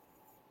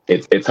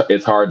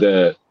hard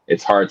to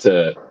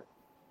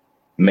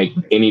make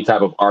any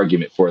type of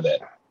argument for that.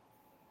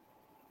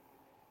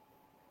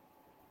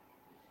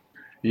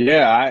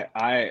 Yeah,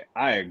 I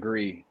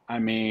agree. I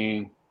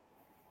mean,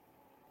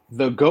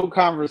 the GOAT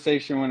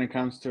conversation when it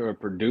comes to a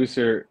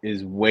producer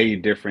is way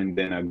different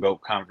than a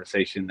GOAT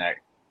conversation that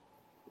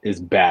is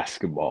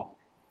basketball.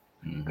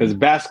 Because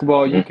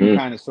basketball, you can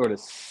kind of sort of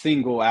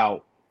single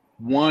out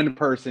one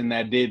person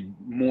that did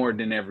more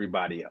than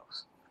everybody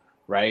else,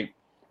 right?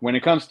 When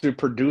it comes to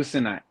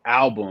producing an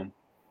album,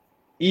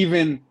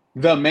 even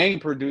the main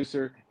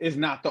producer is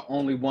not the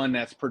only one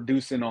that's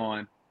producing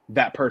on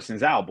that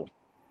person's album.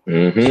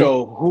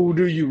 So who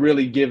do you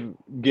really give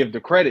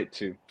the credit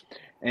to?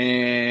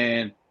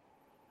 And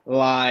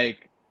I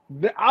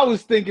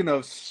was thinking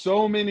of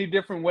so many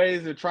different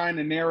ways of trying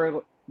to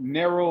narrow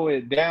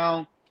it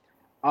down.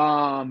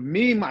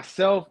 Me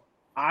myself,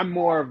 I'm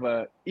more of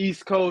a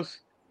East Coast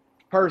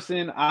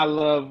person. I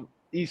love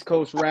East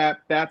Coast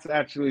rap. That's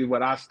actually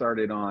what I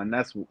started on.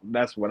 That's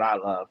what I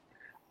love.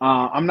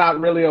 I'm not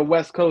really a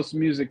West Coast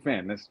music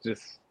fan.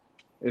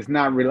 It's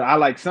not really. I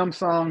like some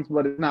songs,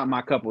 but it's not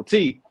my cup of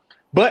tea.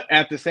 But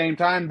at the same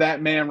time,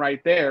 that man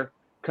right there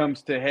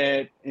comes to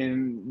head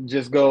and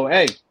just go,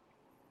 hey,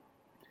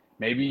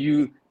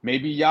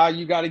 maybe y'all,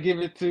 you got to give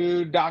it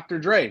to Dr.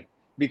 Dre,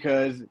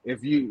 because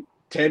if you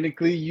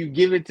technically you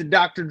give it to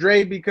Dr.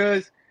 Dre,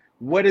 because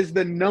what is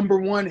the number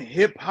one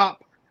hip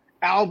hop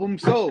album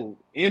sold?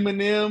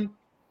 Eminem,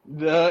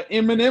 the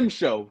Eminem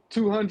Show,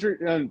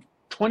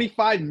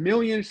 225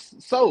 million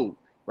sold,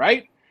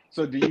 right?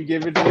 So do you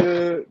give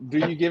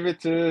it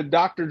to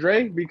Dr.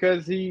 Dre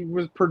because he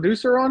was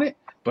producer on it,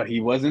 but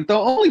he wasn't the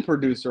only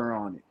producer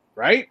on it,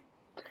 right?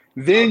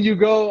 Then you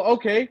go,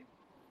 okay,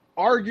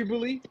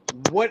 arguably,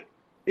 what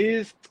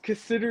is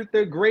considered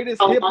the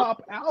greatest hip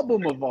hop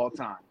album of all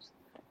times?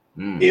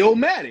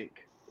 Illmatic.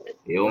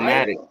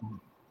 Illmatic. Right?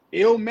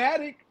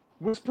 Illmatic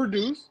was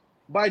produced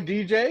by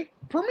DJ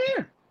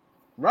Premier,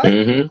 right?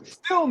 Mm-hmm.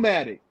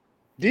 Stillmatic,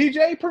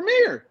 DJ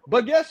Premier.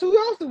 But guess who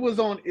else was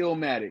on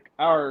Illmatic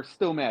or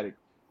Stillmatic?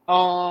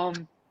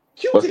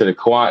 Q-Tip. What's it?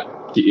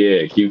 Quant?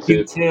 Yeah,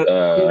 Q-Tip.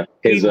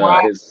 Pete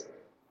Rock.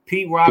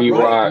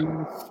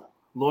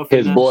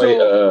 His boy,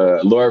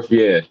 Lord.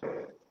 Yeah.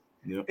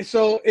 Yep.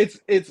 So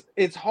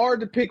it's hard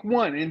to pick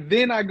one, and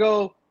then I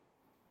go,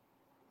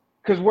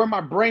 because where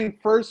my brain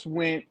first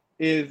went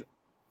is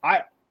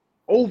I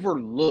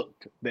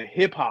overlooked the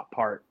hip hop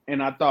part,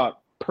 and I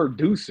thought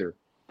producer,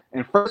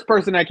 and first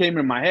person that came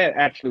in my head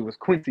actually was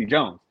Quincy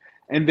Jones,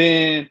 and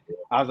then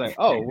I was like,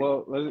 oh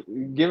well, let's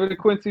give it to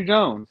Quincy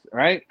Jones,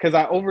 right? Because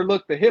I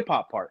overlooked the hip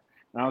hop part,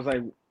 and I was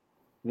like,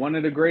 one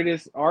of the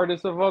greatest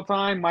artists of all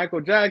time,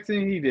 Michael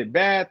Jackson. He did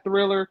Bad,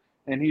 Thriller,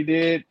 and he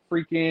did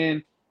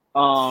freaking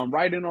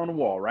Writing on the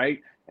Wall,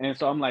 right? And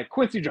so I'm like,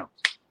 Quincy Jones.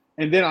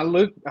 And then I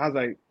was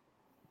like,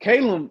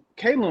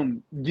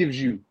 Calum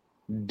gives you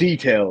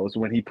details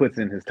when he puts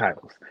in his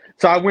titles.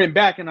 So I went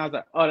back and I was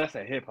like, oh, that's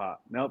a hip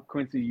hop. Nope,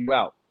 Quincy, you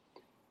out.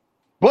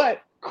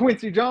 But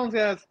Quincy Jones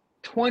has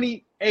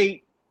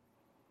 28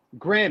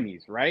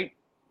 Grammys, right?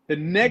 The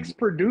next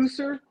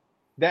producer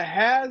that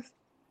has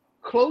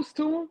close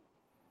to him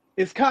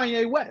is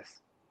Kanye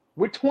West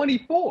with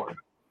 24,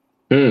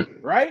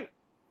 right?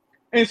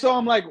 And so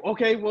I'm like,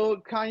 okay, well,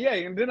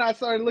 Kanye. And then I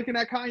started looking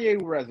at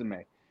Kanye's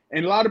resume.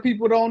 And a lot of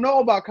people don't know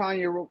about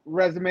Kanye's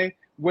resume,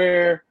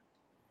 where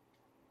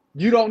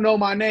You Don't Know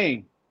My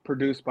Name,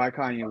 produced by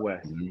Kanye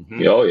West.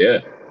 Mm-hmm. Oh, yeah.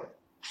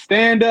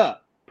 Stand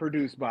Up,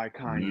 produced by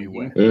Kanye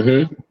West.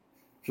 Mm-hmm.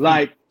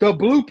 Like The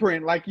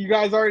Blueprint, like you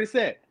guys already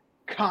said,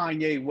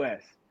 Kanye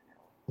West.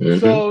 Mm-hmm.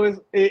 So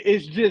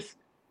it's just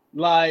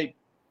like,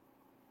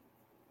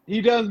 he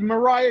does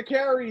Mariah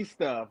Carey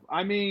stuff.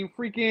 I mean,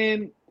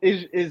 freaking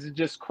is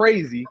just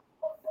crazy.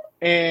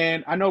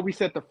 And I know we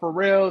said the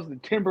Pharrells, the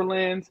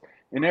Timberlands,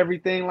 and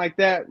everything like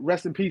that.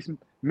 Rest in peace,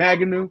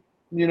 Magoo,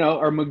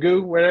 or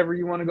Magoo, whatever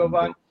you want to go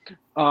by.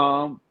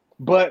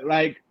 But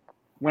like,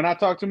 when I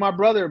talked to my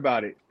brother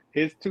about it,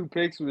 his two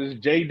picks was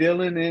Jay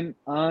Dillon and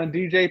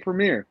DJ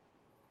Premier.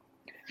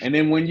 And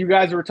then when you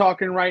guys were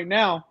talking right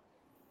now,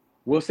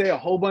 we'll say a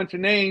whole bunch of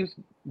names,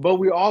 but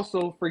we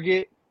also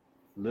forget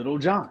Little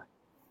John.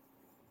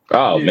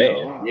 Oh,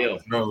 man. Yeah.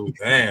 Oh,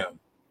 damn.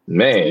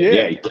 Man.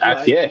 Yeah.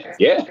 Absolutely.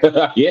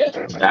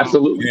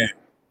 Yeah.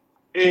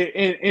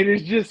 And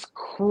it's just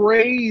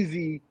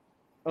crazy.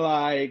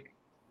 Like,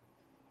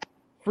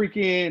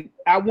 freaking,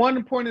 at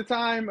one point in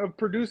time of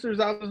producers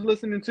I was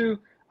listening to,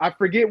 I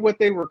forget what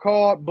they were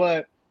called,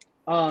 but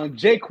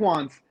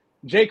Jaquan's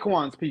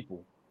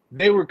people,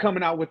 they were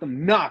coming out with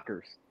them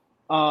knockers.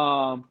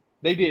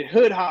 They did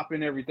Hood Hop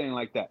and everything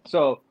like that.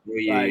 So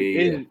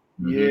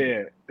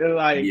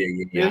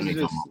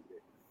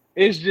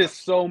it's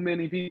just so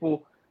many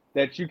people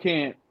that you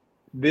can't.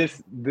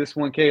 This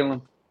one,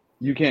 Caleb,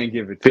 you can't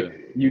give it to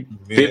you.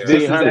 This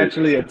is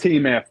actually a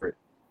team effort.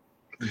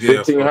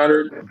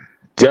 1,500,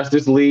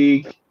 Justice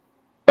League.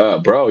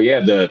 Bro,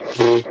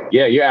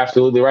 you're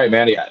absolutely right,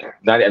 man.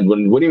 I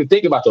wouldn't even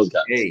think about those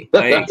guys. Hey,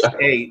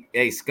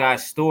 Scott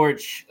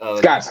Storch.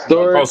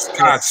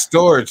 Scott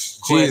Storch.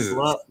 Jesus.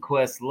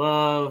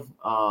 Questlove.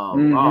 Oh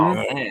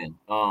man.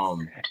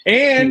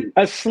 And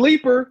a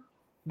sleeper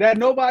that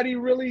nobody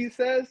really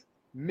says,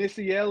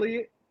 Missy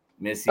Elliott.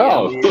 Missy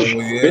Elliott.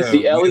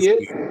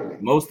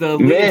 Most of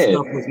the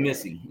stuff was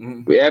Missy.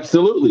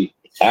 Mm-hmm.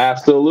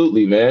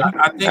 Absolutely, man.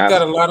 I think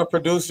that a lot of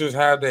producers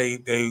have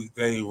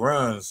they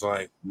runs,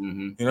 like,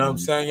 you know what I'm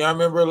saying? Y'all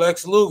remember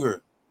Lex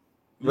Luger?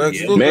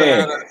 Lex Luger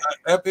had an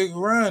epic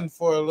run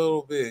for a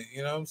little bit.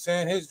 You know what I'm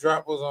saying? His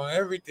drop was on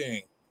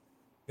everything.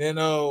 Then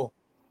who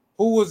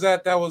was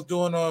that was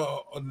doing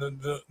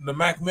the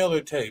Mac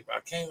Miller tape? I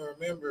can't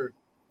remember.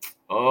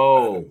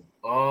 Oh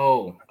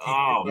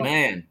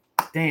man.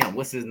 Damn,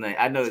 what's his name?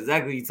 I know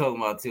exactly what you're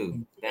talking about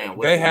too. Damn,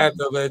 they had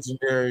the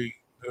legendary.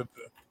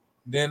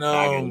 Then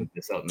I gotta look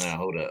this up now.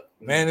 Hold up.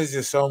 Man, there's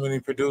just so many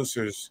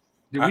producers.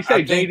 Did we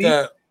say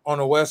JD? on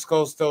the West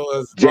Coast though,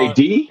 us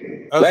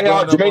JD, growing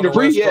up Jermaine on the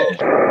Dupri, West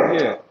Coast.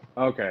 Yeah.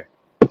 Okay.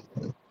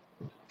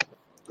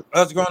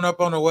 Us growing up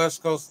on the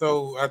West Coast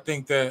though, I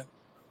think that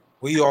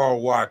we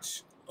all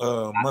watch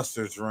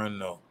Mustard's run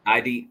though.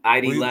 ID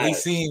We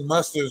last. seen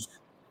Mustard's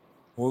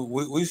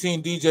we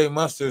seen DJ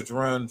Mustard's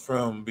run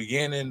from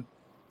beginning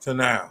to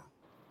now.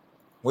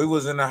 We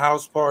was in the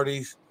house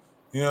parties,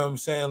 you know what I'm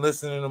saying,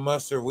 listening to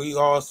Mustard. We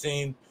all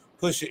seen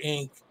Pusha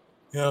Inc.,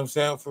 you know what I'm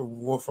saying,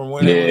 from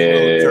when it was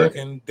little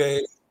jerking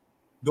day,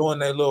 doing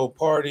their little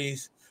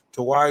parties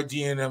to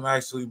YG and them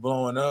actually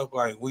blowing up.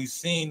 Like we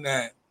seen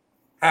that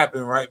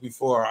happen right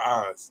before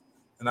our eyes.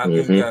 And I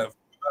think that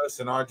for us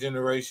in our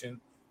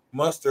generation,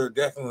 Mustard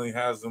definitely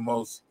has the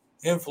most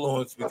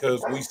influence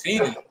because we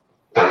seen it.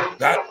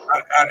 That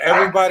out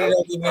everybody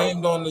that we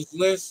named on this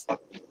list,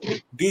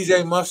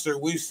 DJ Mustard,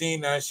 we've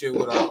seen that shit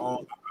with our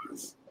own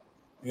eyes.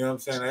 You know what I'm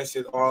saying? That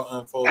shit all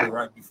unfolded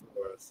right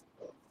before us.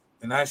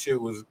 And that shit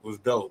was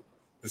dope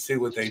to see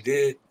what they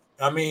did.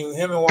 I mean,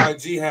 him and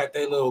YG had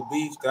their little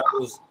beef. That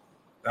was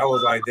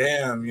like,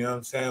 damn, you know what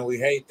I'm saying? We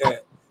hate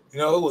that. You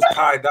know, it was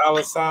Ty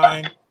Dolla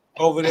 $ign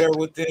over there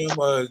with them,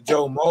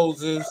 Joe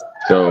Moses.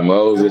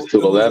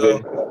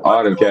 211,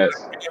 all them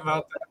cats. Came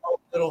out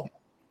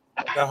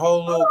that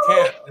whole little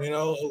camp, you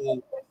know,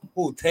 it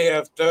was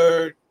TF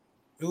Third.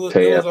 It was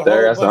a whole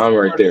that's the hum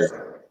right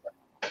there.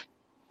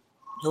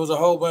 There was a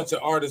whole bunch of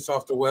artists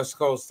off the West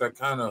Coast that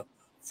kind of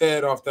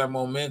fed off that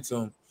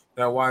momentum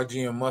that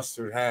YG and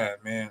Mustard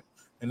had, man.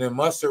 And then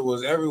Mustard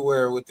was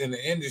everywhere within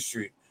the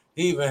industry.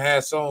 He even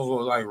had songs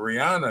with like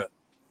Rihanna.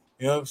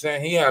 You know what I'm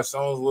saying? He had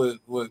songs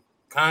with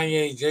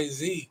Kanye,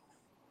 Jay-Z.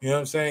 You know what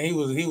I'm saying?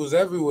 He was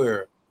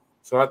everywhere.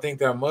 So I think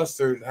that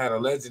Mustard had a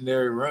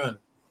legendary run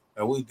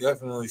that we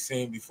definitely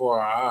seen before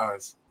our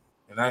eyes.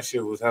 And that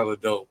shit was hella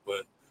dope.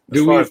 But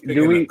as far as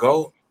picking a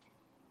GOAT,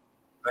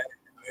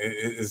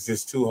 it's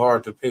just too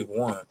hard to pick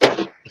one.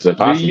 It's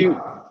impossible.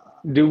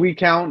 Do we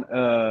count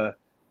a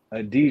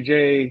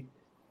DJ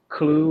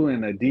Clue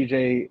and a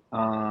DJ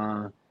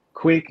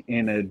Quick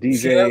and a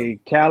DJ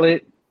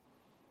Khaled?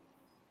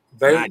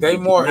 They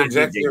more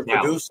executive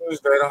producers.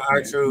 They don't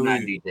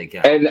actually.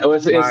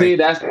 And see,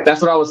 that's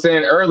what I was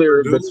saying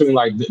earlier between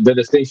like the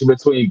distinction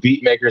between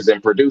beat makers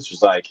and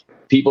producers. Like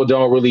people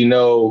don't really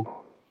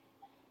know.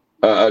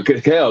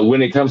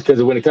 When it comes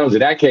to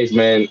that case,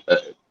 man,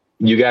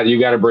 you got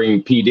to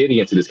bring P Diddy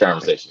into this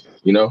conversation.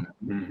 You know,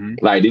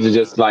 like these are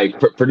just like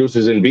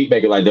producers and beat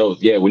makers. Like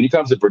those, yeah. When it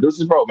comes to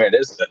producers, bro, man,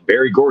 there's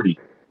Barry Gordy.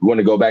 We want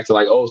to go back to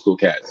like old school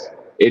cats.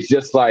 It's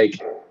just like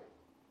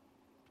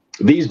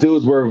these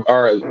dudes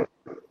are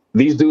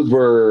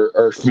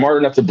smart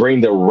enough to bring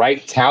the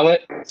right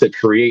talent to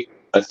create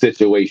a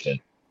situation.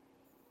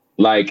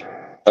 Like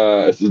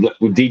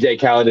DJ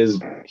Khaled is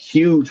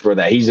huge for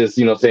that. He's just,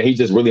 you know what I'm saying, he's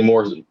just really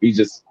more he's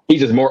just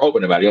more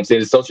open about it. You know what I'm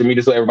saying? It's social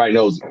media, so everybody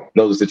knows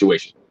the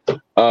situation.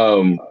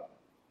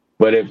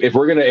 But if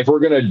we're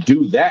gonna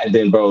do that,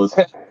 then bro,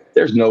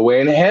 there's no way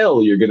in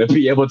hell you're gonna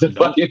be able to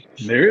fucking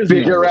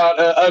figure out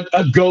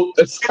a GOAT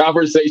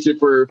conversation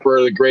for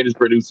the greatest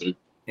producer.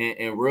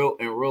 And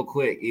real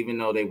quick, even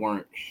though they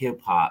weren't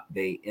hip hop,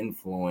 they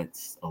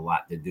influenced a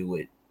lot to do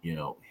with, you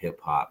know, hip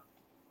hop.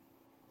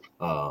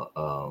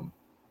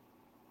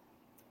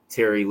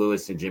 Terry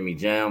Lewis and Jimmy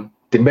Jam,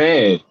 the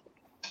man,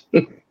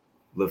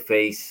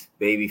 LaFace,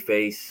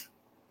 Babyface,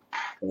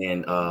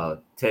 and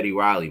Teddy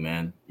Riley,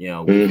 man. You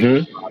know,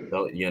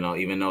 you know,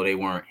 even though they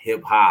weren't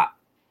hip hop,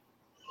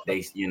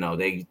 they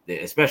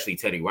especially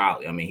Teddy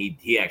Riley. I mean,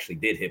 he actually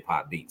did hip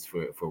hop beats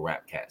for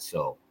Rap Cats.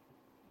 So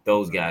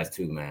those guys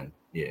too, man.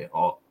 Yeah,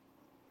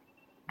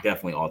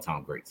 definitely all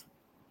time greats.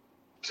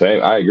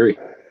 Same, I agree,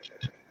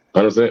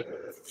 100%.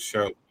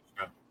 Sure.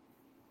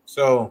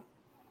 So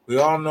we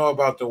all know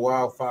about the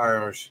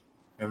wildfires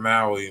in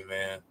Maui,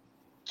 man,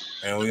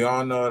 and we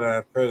all know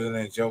that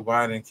President Joe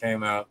Biden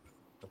came out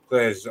and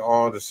pledged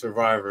all the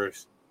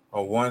survivors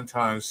a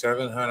one-time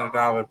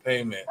 $700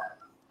 payment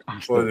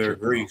for their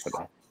grief.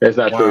 That's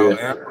not true.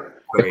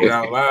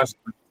 Out last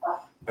week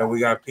that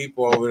we got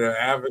people over there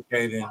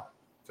advocating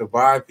to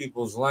buy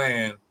people's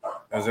land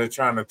as they're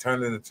trying to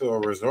turn it into a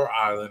resort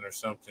island or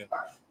something.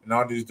 And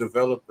all these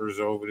developers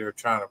are over there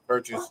trying to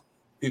purchase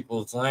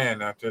people's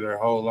land after their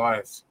whole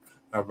lives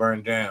are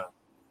burned down.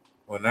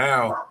 Well,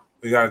 now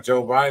we got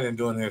Joe Biden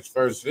doing his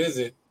first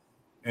visit.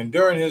 And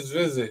during his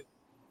visit,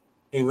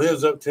 he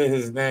lives up to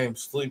his name,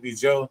 Sleepy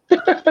Joe,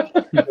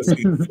 because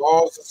he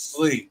falls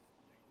asleep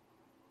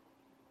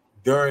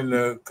during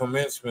the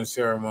commencement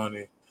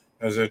ceremony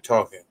as they're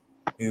talking.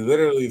 He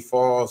literally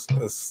falls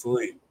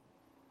asleep.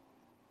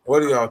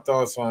 What are y'all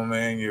thoughts on,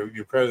 man,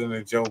 your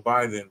President Joe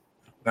Biden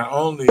not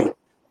only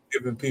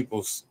giving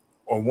people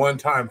a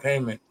one-time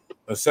payment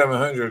of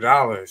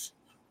 $700,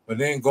 but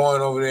then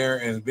going over there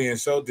and being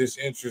so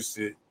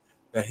disinterested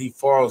that he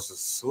falls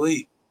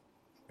asleep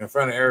in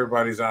front of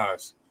everybody's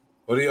eyes?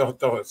 What are your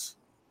thoughts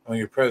on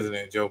your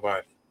President Joe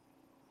Biden?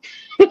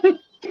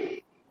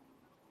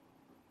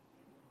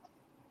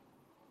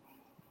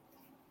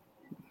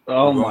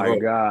 Oh my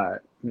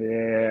God.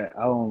 Yeah.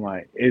 Oh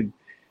my.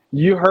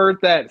 You heard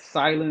that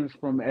silence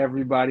from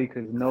everybody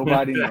because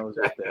nobody knows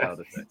what the hell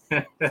to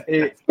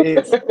say.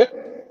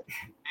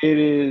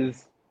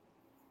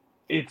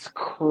 It's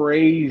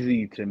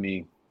crazy to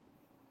me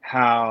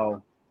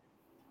how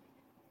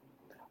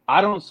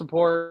I don't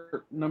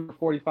support number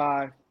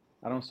 45.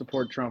 I don't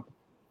support Trump.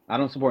 I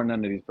don't support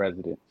none of these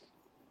presidents.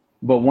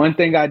 But one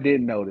thing I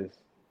did notice,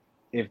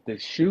 if the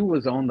shoe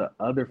was on the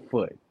other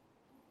foot,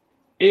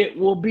 it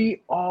will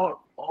be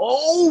all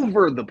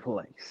over the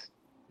place.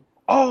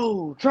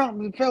 Oh,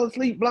 Trump fell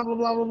asleep, blah, blah,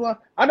 blah, blah, blah.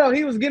 I know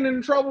he was getting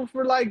in trouble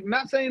for like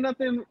not saying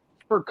nothing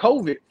for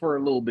COVID for a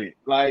little bit.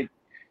 Like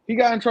he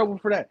got in trouble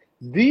for that.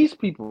 These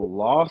people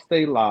lost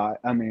their lives.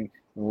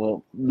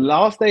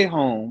 Lost their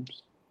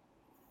homes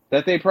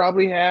that they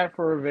probably had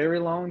for a very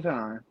long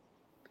time.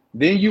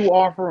 Then you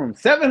offer them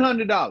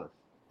 $700.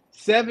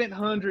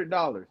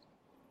 $700.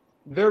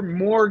 Their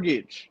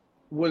mortgage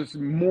was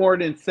more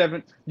than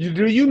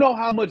do you know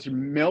how much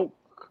milk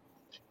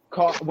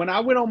cost? When I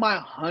went on my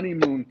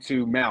honeymoon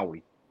to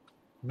Maui,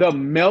 the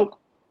milk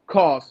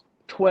cost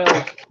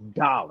 $12.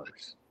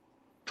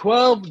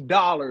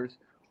 $12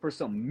 for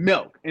some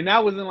milk. And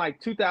that was in like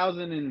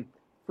 2000 and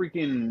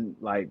freaking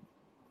like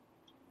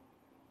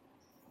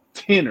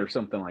 10 or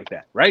something like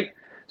that, right?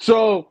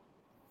 So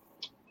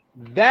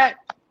that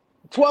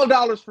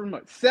 $12 for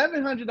month,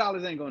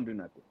 $700 ain't gonna do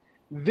nothing.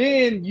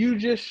 Then you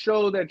just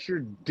show that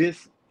you're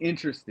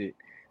disinterested.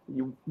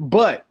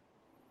 But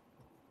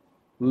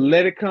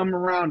let it come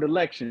around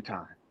election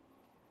time.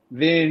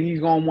 Then he's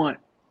gonna want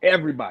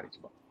everybody's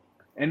vote.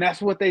 And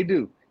that's what they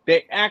do.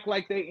 They act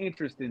like they're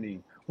interested in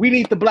you. We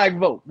need the black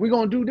vote. We're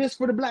gonna do this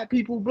for the black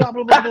people, blah,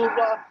 blah, blah, blah,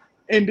 blah.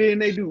 And then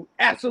they do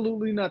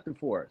absolutely nothing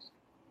for us.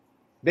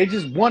 They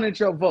just wanted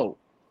your vote.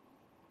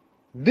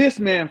 This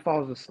man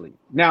falls asleep.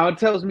 Now it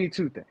tells me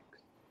two things.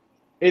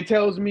 It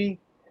tells me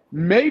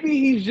maybe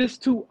he's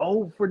just too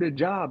old for the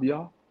job,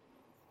 y'all.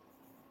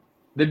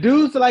 The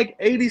dude's like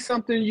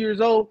 80-something years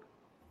old.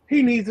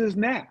 He needs his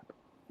nap.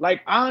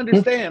 Like, I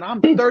understand.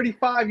 I'm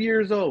 35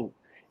 years old.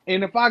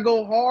 And if I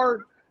go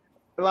hard,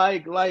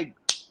 like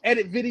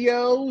edit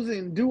videos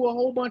and do a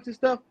whole bunch of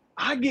stuff,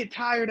 I get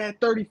tired at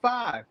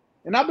 35.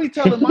 And I'll be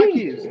telling my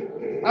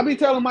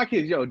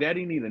kids, yo,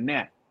 daddy need a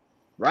nap.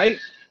 Right?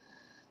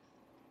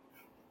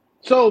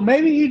 So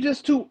maybe he's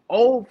just too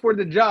old for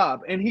the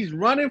job and he's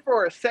running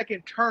for a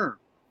second term.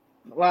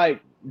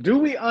 Like, do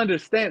we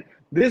understand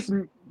this?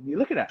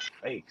 Look at that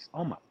face.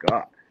 Oh my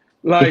God.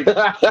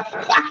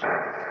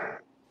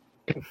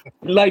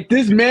 Like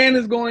this man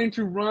is going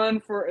to run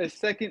for a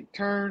second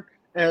term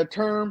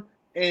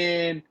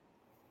and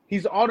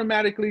he's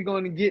automatically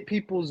going to get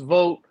people's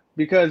vote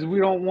because we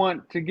don't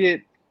want to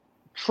get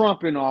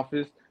Trump in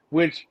office,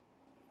 which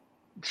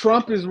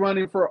Trump is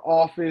running for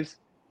office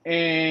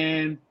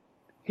and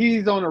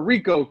he's on a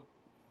RICO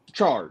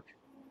charge.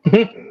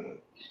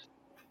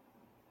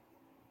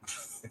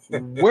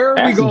 Where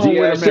are we going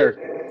with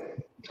America?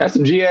 That's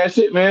some G ass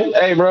shit, man.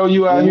 Hey, bro,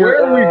 you out here?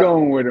 Where are we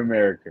going with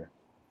America?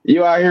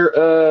 You out here?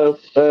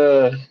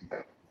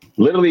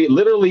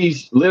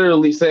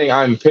 Literally saying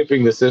I'm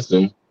pimping the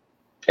system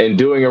and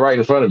doing it right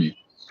in front of you.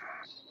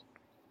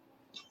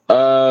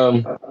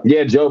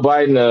 Yeah, Joe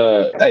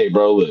Biden. Hey,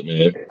 bro, look,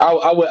 man.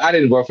 I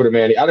didn't vote for the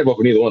man. I didn't vote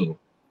for neither one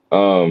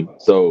of them.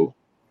 So,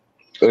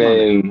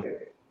 and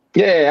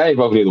yeah, I ain't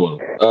vote for neither one of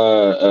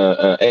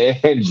them.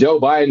 And Joe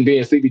Biden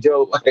being Sleepy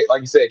Joe,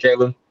 like you said,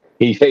 Caleb,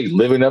 he's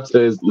living up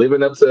to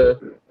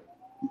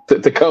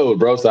code,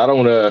 bro. So I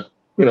don't want to,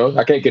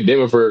 I can't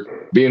condemn him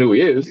for being who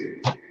he is.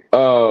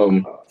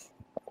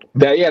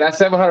 That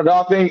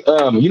 $700 thing.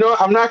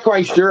 I'm not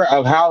quite sure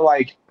of how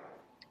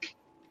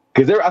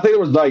because I think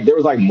there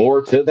was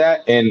more to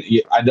that, and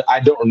I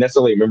don't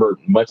necessarily remember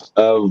much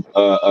of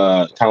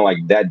kind of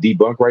like that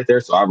debunk right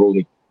there, so I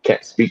really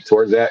can't speak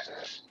towards that.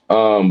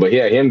 But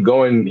yeah, him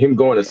going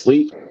to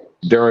sleep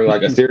during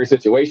like a serious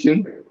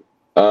situation.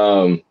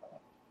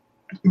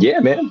 Yeah,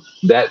 man,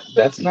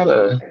 that's not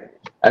a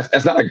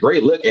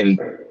great look.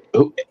 And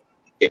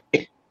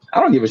I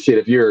don't give a shit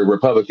if you're a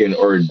Republican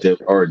or a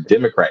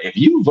Democrat. If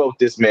you vote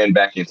this man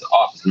back into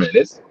office, man,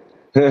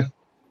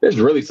 there's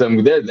really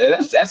something there.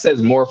 That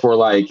says more for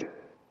like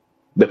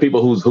the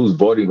people who's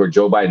voting for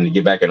Joe Biden to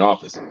get back in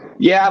office.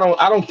 Yeah,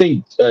 I don't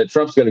think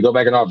Trump's going to go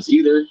back in office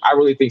either. I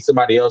really think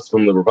somebody else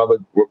from the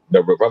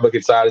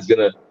Republican side is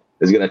gonna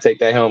take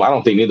that helm. I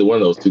don't think neither one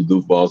of those two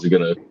goofballs are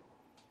gonna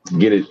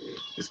get it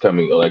this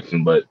coming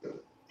election. But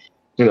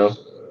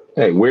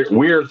hey,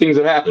 weird things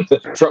have happened.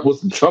 Trump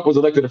was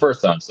elected the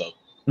first time, so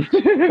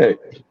hey.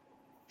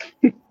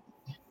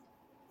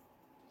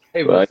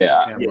 Hey,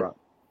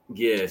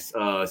 Yes,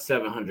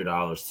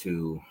 $700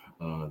 to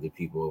the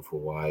people of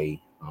Hawaii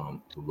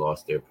who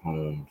lost their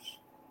homes,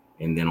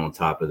 and then on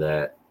top of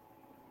that,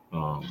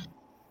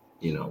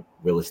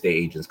 real estate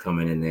agents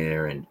coming in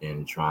there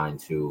and trying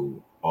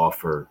to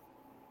offer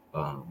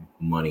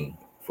money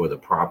for the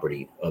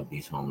property of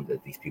these homes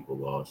that these people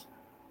lost,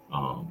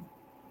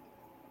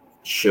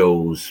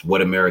 shows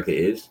what America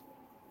is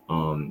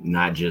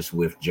not just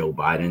with Joe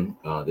Biden.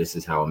 This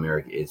is how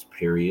America is,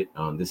 period.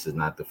 This is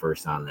not the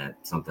first time that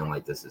something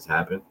like this has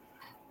happened.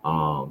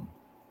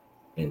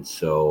 And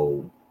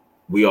so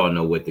we all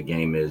know what the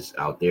game is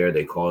out there.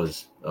 They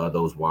cause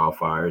those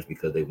wildfires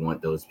because they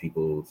want those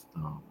people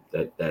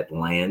that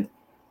land,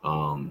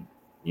 so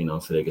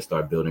they can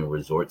start building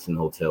resorts and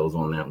hotels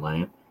on that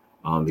land.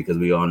 Because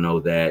we all know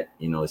that,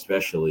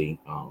 especially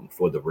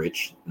for the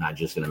rich, not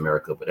just in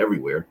America, but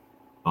everywhere,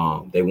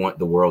 they want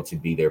the world to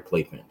be their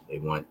playpen. They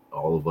want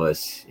all of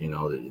us,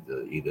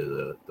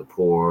 either the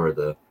poor or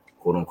the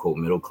quote unquote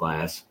middle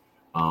class,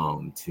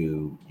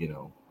 to,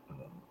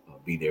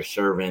 be their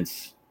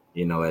servants,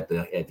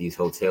 at these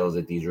hotels,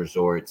 at these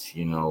resorts,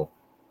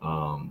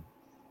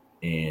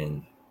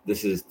 and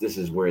this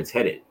is where it's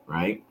headed,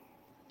 right?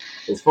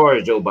 As far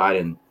as Joe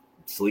Biden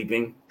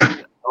sleeping,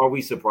 are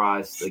we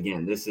surprised?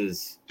 Again, this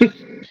is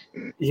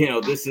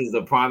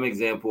a prime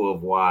example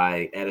of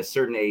why at a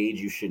certain age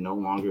you should no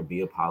longer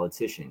be a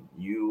politician.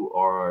 You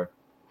are,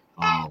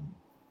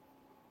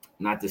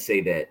 not to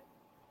say that,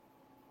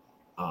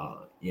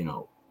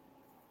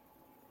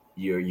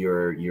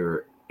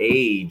 your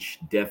age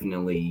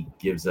definitely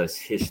gives us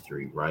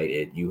history,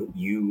 right?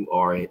 You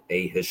are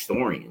a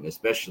historian,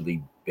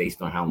 especially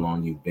based on how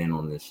long you've been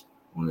on this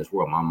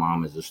world. My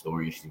mom is a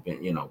historian. She's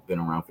been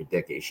around for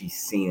decades. She's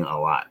seen a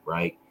lot,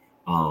 right?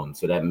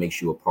 So that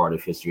makes you a part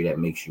of history. That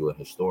makes you a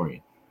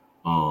historian.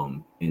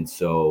 And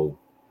so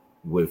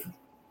with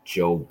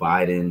Joe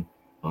Biden,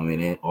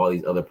 and then all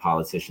these other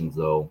politicians,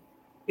 though,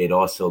 it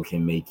also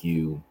can make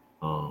you,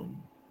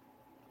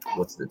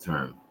 what's the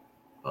term?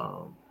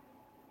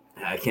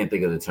 I can't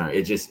think of the term.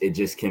 It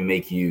just can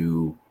make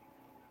you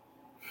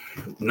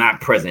not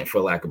present, for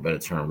lack of a better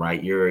term,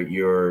 right?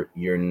 You're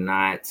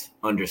not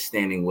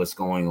understanding what's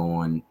going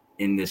on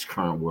in this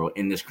current world,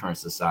 in this current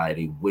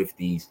society, with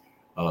these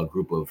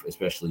group of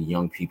especially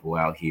young people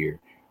out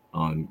here.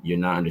 You're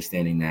not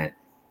understanding that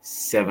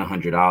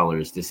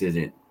 $700. This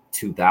isn't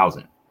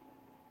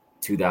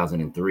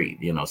 2003.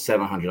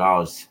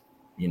 $700.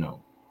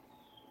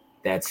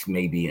 That's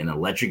maybe an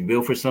electric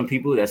bill for some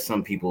people. That's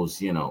some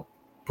people's,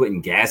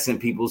 putting gas in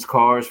people's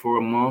cars for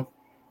a month.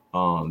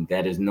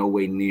 That is no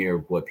way near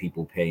what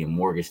people pay in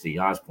mortgage. To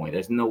Jan's point,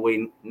 there's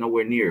nowhere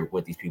near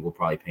what these people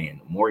probably pay in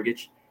the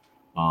mortgage.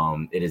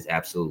 It is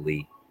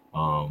absolutely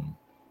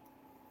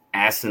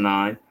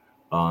asinine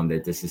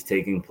that this is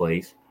taking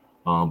place.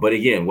 But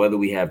again, whether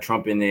we have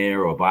Trump in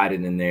there or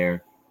Biden in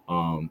there,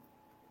 again,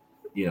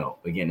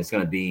 it's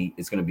going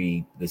to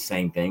be the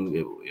same thing.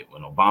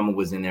 When Obama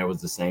was in there, it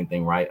was the same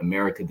thing, right?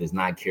 America does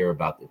not care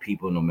about the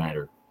people, no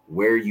matter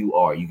where you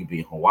are. You could be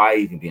in Hawaii,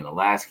 you could be in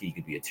Alaska, you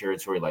could be a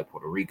territory like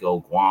Puerto Rico,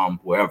 Guam,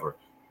 wherever.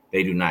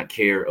 They do not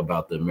care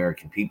about the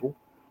American people.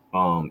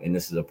 And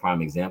this is a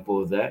prime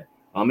example of that.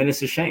 And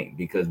it's a shame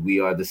because we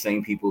are the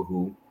same people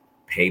who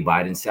pay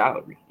Biden's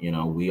salary.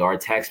 We are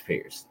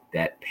taxpayers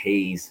that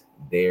pays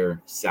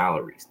their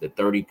salaries. The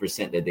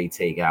 30% that they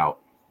take out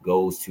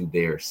goes to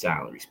their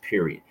salaries,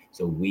 period.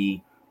 So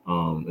they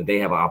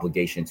have an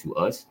obligation to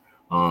us.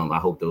 I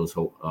hope those,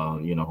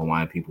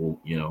 Hawaiian people,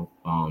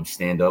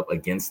 stand up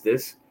against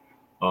this.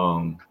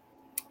 And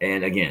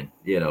again,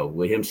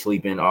 with him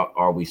sleeping,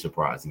 are we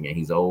surprised? Again,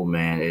 he's an old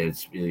man.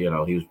 It's, he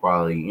was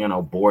probably,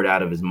 bored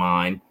out of his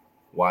mind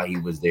while he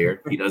was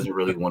there. He doesn't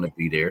really want to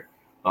be there.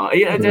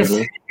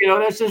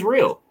 That's just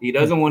real. He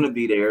doesn't want to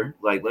be there.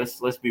 Like,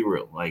 let's be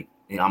real. Like,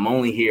 I'm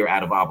only here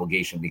out of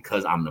obligation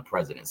because I'm the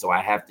president. So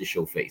I have to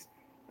show face.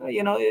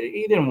 He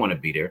didn't want to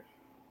be there.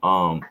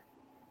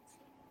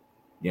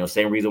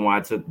 Same reason why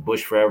it took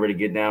Bush forever to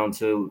get down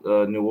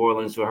to New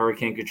Orleans for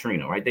Hurricane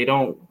Katrina, right? They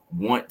don't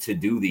want to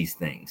do these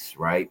things,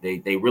 right?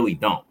 They really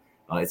don't.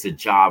 It's a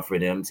job for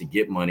them to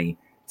get money,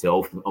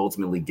 to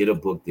ultimately get a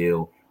book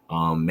deal,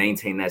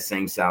 maintain that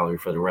same salary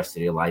for the rest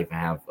of their life, and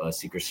have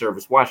Secret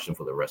Service watch them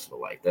for the rest of their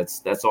life.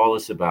 That's all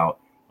it's about.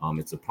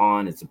 It's a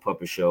pawn. It's a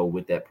puppet show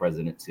with that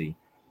presidency.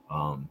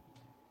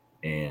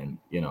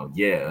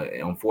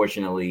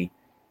 Unfortunately,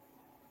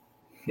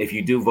 if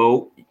you do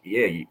vote,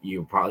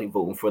 you're probably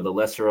voting for the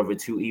lesser of the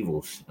two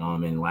evils.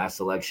 In last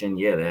election,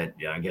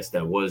 I guess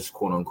that was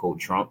quote unquote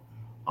Trump.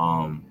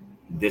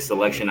 This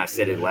election, I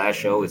said it last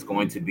show, is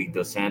going to be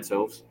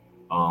DeSantis.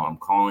 I'm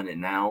calling it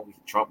now.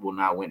 Trump will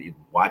not win.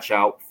 Watch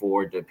out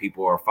for the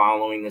people who are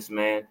following this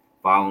man,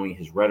 following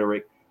his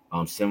rhetoric,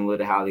 similar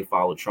to how they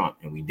followed Trump.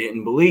 And we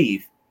didn't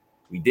believe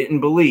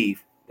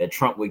that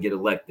Trump would get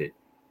elected.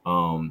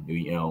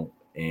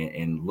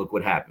 And look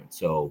what happened.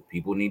 So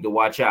people need to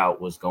watch out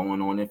what's going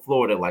on in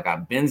Florida. Like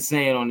I've been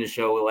saying on the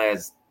show the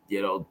last,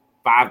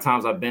 5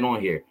 times I've been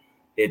on here,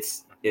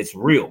 it's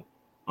real.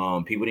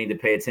 People need to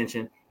pay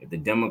attention. If the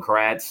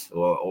Democrats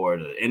or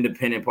the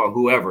Independent Party,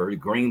 whoever, the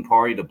Green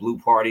Party, the Blue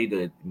Party,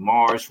 the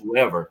Mars,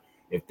 whoever,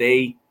 if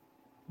they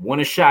want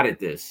a shot at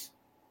this,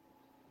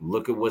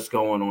 look at what's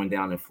going on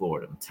down in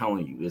Florida. I'm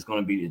telling you, it's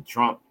going to be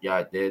Trump.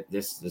 Yeah,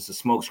 this is a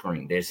smoke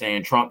screen. They're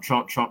saying Trump, and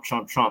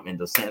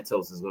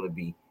DeSantis is going to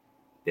be.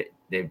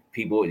 They're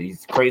people,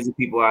 these crazy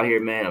people out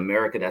here, man.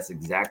 America, that's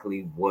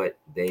exactly what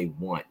they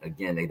want.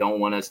 Again, they don't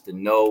want us to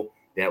know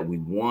that we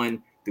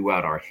won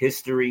throughout our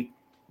history.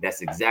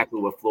 That's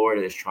exactly what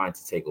Florida is trying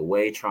to take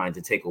away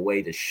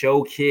to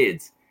show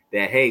kids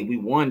that, hey, we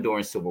won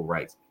during civil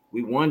rights.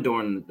 We won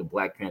during the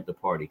Black Panther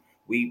Party.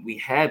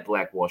 We had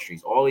Black Wall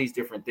Streets, all these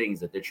different things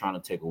that they're trying to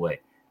take away.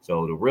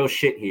 So the real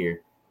shit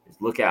here is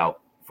look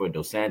out for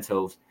Dos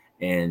Santos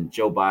and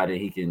Joe Biden.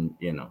 He can,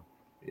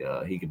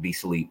 he could be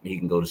asleep. He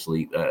can go to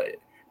sleep. That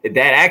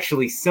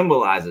actually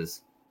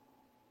symbolizes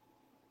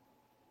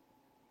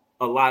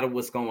a lot of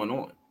what's going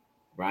on,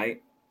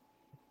 right?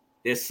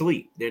 They're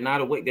asleep. They're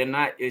not awake. They're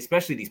not,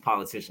 especially these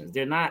politicians.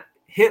 They're not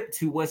hip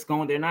to what's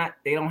going. They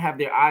don't have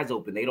their eyes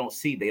open. They don't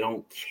see. They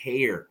don't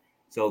care.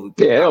 So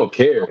yeah, they don't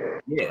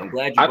care. Yeah, I'm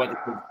glad you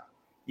brought this.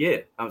 Yeah,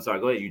 I'm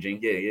sorry. Go ahead, Eugene.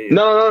 Yeah.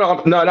 No.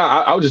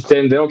 I was just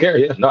saying they don't care.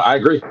 Yeah, no, I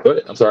agree. Go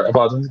ahead. I'm sorry. I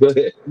apologize. Go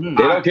ahead. They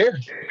don't care.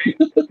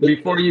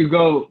 Before you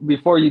go,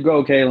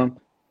 Caleb.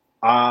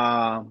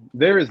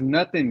 There is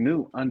nothing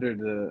new under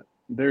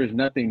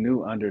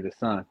the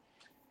sun.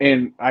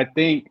 And I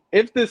think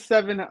if the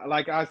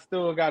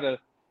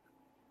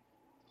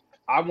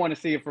I want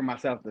to see it for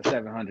myself, the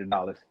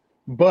 $700.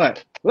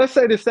 But let's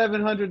say the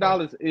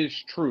 $700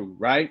 is true,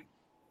 right?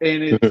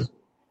 And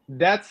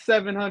that's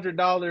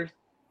 $700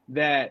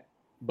 that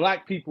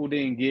Black people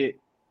didn't get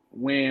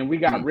when we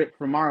got ripped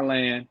from our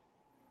land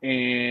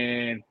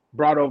and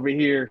brought over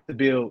here to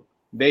build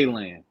their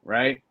land,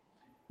 right?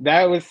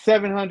 That was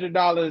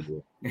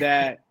 $700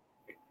 that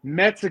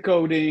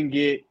Mexico didn't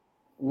get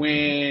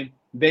when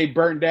they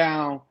burnt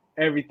down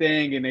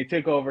everything and they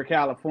took over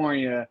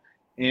California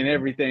and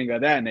everything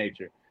of that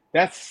nature.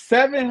 That's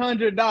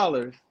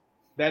 $700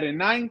 that in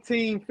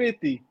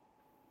 1950,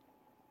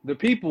 the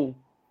people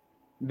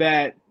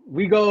that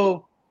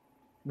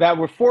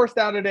were forced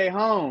out of their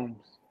homes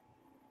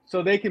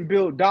so they can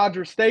build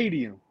Dodger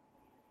Stadium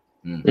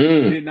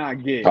did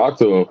not get. Talk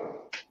to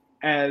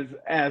them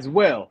as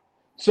well.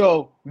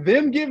 So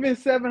them giving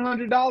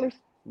 $700,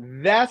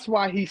 that's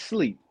why he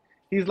sleep.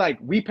 He's like,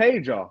 we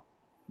paid y'all.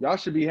 Y'all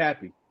should be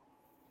happy.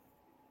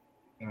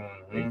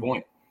 Great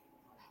point.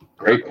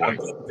 I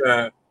think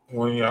that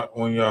when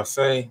y'all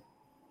say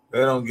they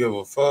don't give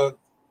a fuck,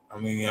 I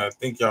mean, I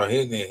think y'all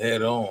hitting it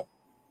head on.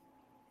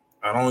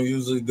 I don't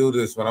usually do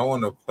this, but I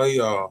want to play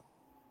y'all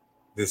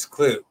this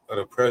clip of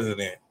the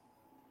president.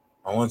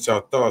 I want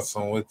y'all thoughts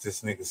on what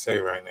this nigga say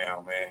right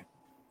now, man.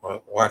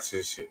 Watch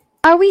this shit.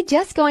 Are we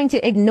just going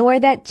to ignore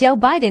that Joe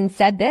Biden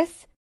said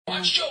this?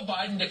 Watch Joe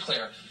Biden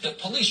declare that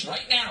police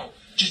right now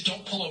just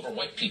don't pull over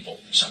white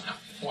people somehow.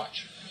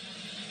 Watch.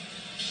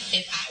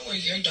 If I were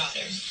your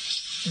daughter,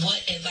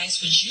 what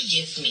advice would you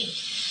give me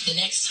the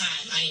next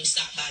time I am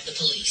stopped by the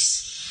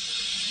police?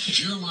 If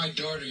you're my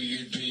daughter,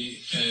 you'd be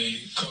a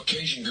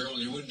Caucasian girl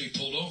and you wouldn't be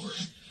pulled over.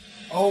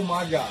 Oh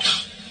my God.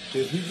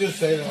 Did he just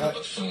say that?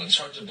 It's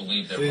hard to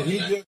believe that. Did he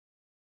just...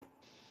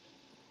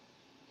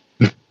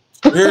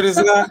 You hear this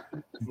guy?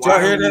 Did y'all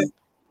hear that?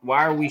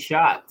 Why are we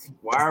shocked?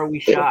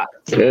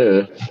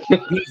 Yeah.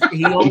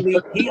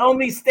 He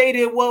only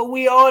stated what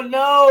we all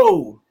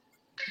know.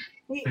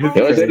 He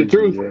only said the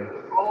truth.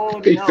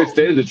 He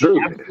stated the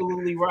truth.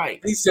 Absolutely right.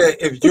 He said,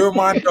 if you're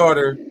my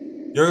daughter,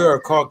 you're a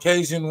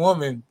Caucasian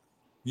woman,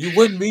 you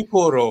wouldn't be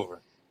pulled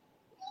over.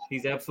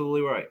 He's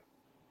absolutely right.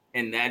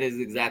 And that is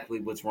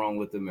exactly what's wrong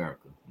with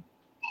America.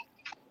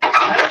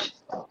 His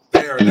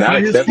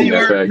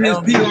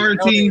PR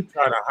team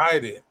try to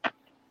hide it.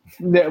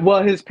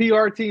 Well, his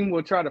PR team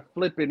will try to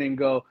flip it and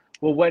go,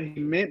 well, what he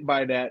meant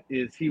by that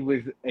is he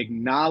was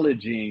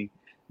acknowledging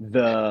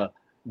the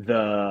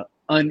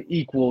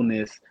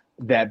unequalness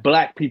that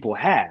Black people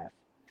have.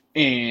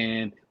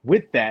 And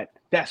with that,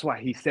 that's why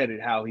he said it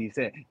how he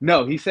said.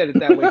 No, he said it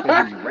that way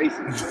because he's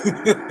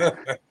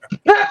racist.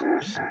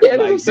 Yeah,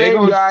 like, the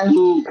same guy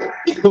who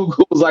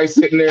was like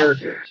sitting there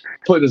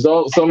putting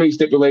so many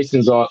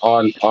stipulations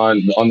on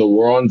the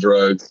war on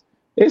drugs.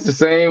 It's the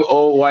same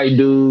old white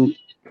dude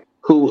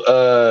who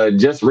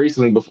just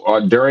recently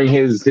during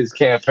his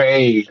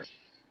campaign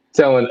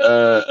telling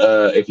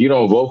if you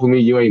don't vote for me,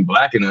 you ain't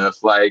Black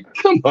enough. Like,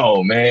 come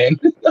on, man.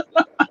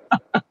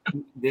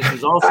 This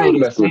is also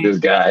with this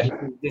guy.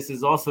 This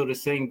is also the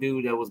same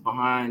dude that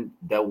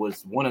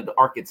was one of the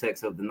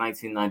architects of the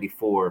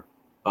 1994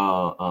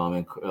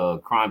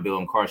 crime bill,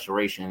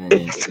 incarceration, and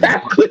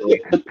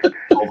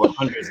over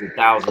hundreds of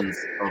thousands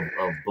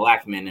of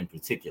Black men in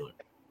particular.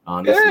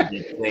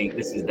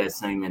 This is that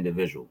same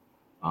individual.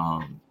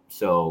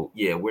 So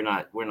yeah, we're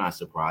not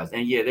surprised,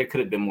 and yeah, there could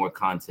have been more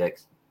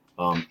context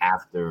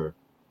after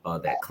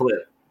that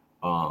clip,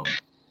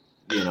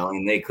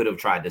 and they could have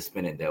tried to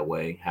spin it that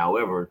way.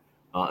 However,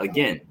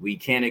 again, we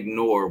can't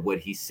ignore what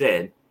he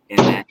said, and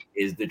that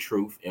is the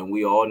truth, and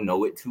we all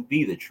know it to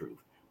be the truth.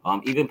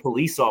 Even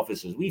police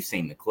officers, we've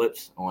seen the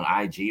clips on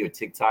IG or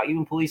TikTok.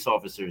 Even police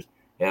officers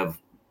have,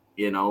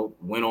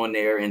 went on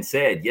there and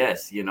said,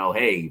 yes,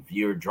 hey, if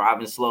you're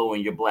driving slow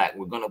and you're Black,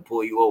 we're gonna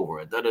pull you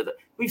over.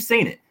 We've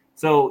seen it.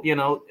 So,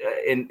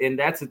 and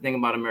that's the thing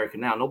about America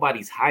now.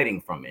 Nobody's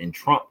hiding from it. And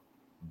Trump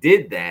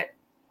did that,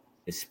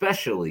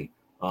 especially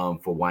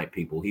for white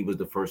people. He was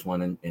the first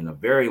one in a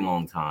very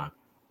long time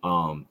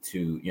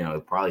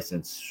to probably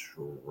since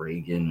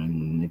Reagan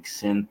and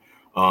Nixon,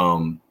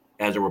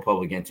 as a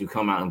Republican, to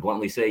come out and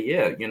bluntly say,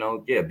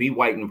 be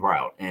white and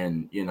proud,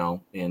 and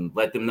and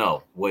let them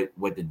know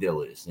what the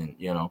deal is, and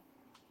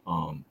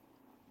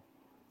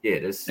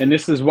this. And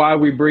this is why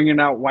we're bringing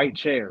out white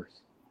chairs.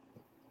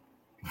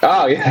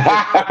 Oh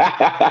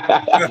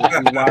yeah. This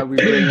is why we're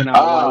bringing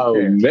out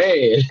white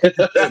chairs.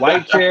 Man.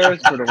 White chairs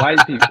for the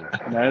white people.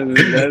 That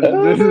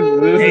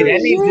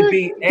needs to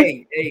be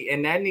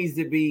and that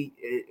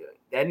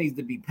needs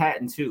to be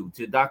patent too.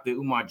 To Dr.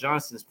 Umar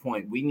Johnson's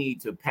point, we need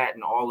to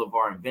patent all of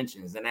our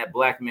inventions, and that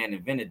black man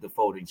invented the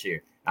folding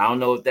chair. I don't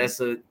know if that's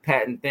a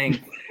patent thing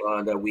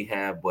that we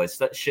have, but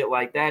shit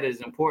like that is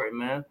important,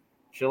 man.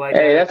 Shit like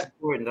that's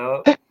important,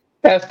 dog.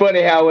 That's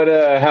funny how it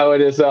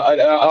is.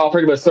 All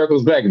pretty much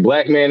circles back.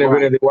 Black man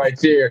invented the white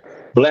chair.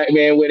 Black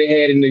man went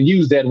ahead and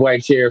used that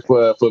white chair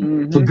for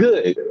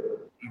good,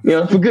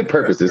 for good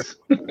purposes.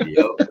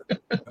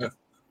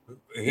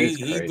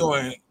 He's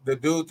doing the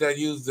dude that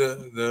used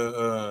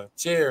the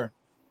chair.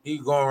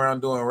 He's going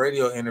around doing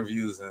radio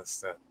interviews and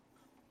stuff.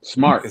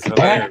 Smart.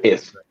 That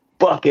is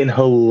fucking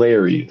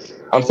hilarious.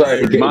 I'm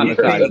sorry to get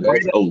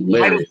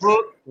hilarious.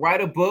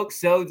 Write a book,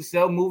 sell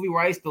movie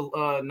rights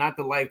to not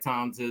the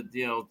Lifetime, to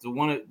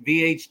one of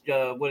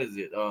VH what is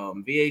it?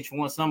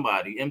 VH1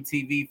 somebody,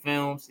 MTV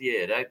Films.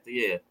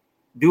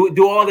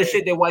 Do all the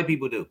shit that white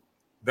people do.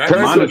 That's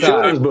a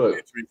children's book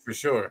for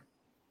sure.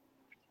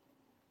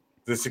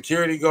 The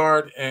security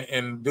guard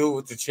and dude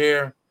with the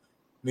chair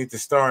need to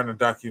star in a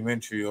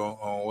documentary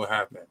on what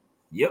happened.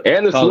 Yep.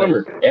 And the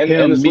swimmer. And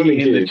the swimming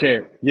in the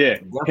chair. Yeah.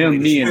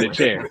 Me in the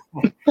chair.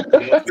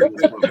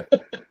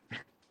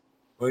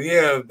 Well,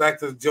 yeah, back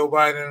to Joe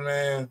Biden,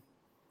 man.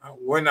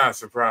 We're not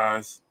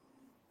surprised.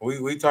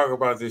 We talk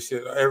about this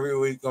shit every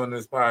week on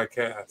this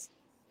podcast.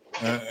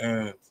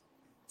 And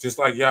just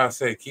like y'all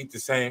say, keep the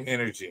same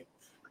energy.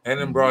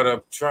 And then brought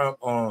up Trump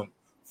on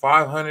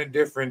 500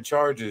 different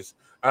charges.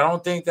 I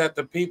don't think that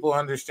the people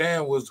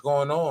understand what's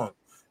going on.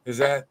 Is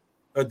that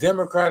a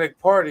Democratic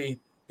Party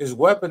is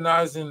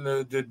weaponizing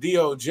the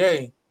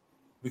DOJ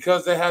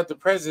because they have the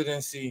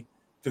presidency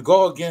to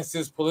go against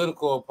his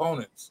political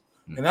opponents.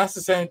 And that's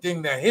the same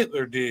thing that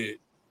Hitler did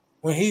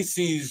when he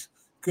seized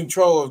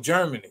control of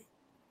Germany.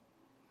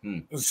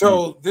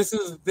 So this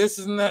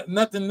is not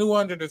nothing new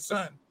under the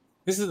sun.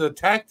 This is a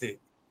tactic.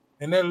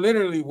 And they're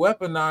literally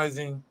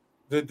weaponizing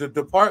the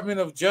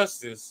Department of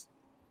Justice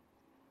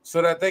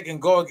so that they can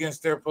go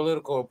against their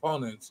political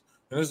opponents.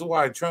 And this is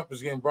why Trump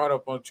is getting brought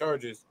up on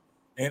charges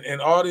in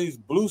all these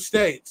blue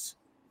states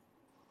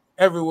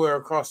everywhere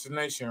across the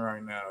nation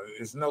right now.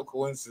 It's no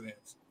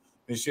coincidence.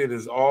 This shit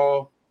is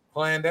all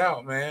planned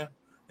out, man.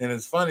 And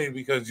it's funny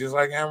because just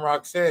like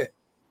Amrock said,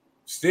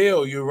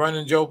 still you're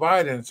running Joe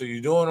Biden. So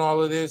you're doing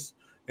all of this.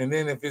 And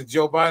then if it's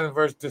Joe Biden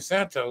versus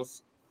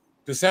DeSantis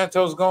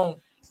going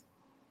to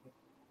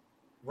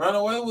run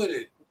away with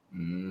it.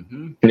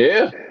 Mm-hmm.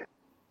 Yeah.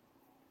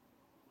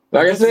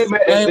 Like I said,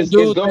 man, it's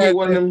going to be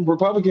one of them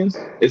Republicans.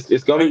 It's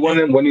going to be one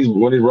of these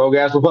rogue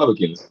ass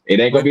Republicans. It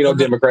ain't going to be no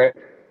Democrat.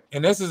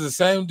 And this is the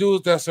same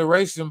dude that's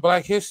erasing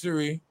Black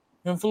history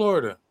in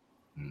Florida.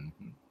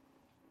 Mm-hmm.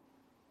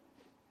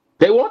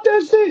 They want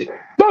that shit.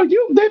 No,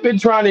 they've been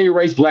trying to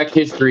erase Black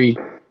history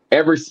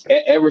ever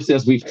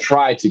since we've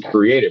tried to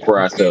create it for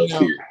ourselves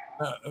here.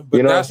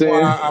 But that's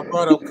why I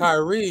brought up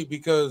Kyrie,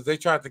 because they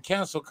tried to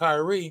cancel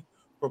Kyrie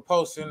for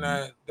posting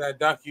that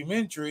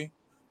documentary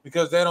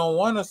because they don't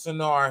want us to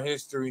know our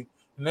history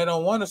and they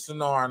don't want us to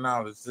know our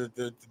knowledge.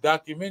 The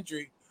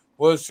documentary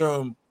was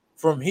from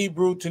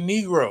Hebrew to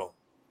Negro.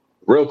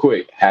 Real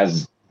quick,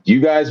 has you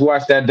guys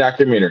watched that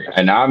documentary?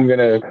 And I'm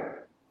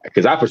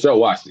because I for sure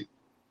watched it.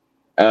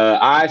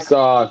 I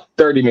saw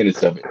 30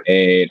 minutes of it,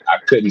 and I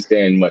couldn't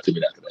stand much of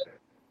it after that.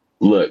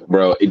 Look,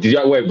 bro, did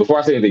y'all wait before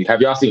I say anything?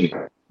 Have y'all seen it?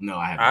 No,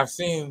 I haven't. I've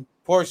seen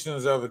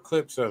portions of it,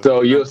 clips of it.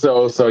 So you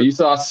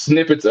saw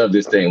snippets of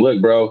this thing.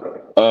 Look, bro,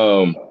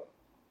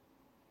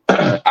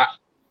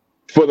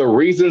 for the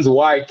reasons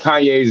why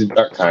Kyrie,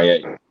 but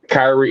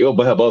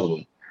both of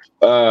them,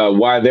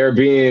 why they're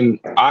being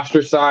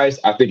ostracized,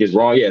 I think is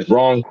wrong. Yeah, it's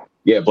wrong.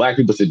 Yeah, Black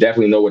people should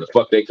definitely know where the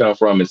fuck they come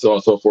from and so on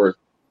and so forth.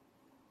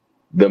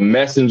 The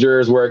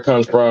messengers where it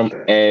comes from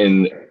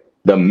and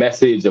the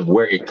message of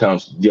where it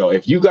comes.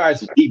 If you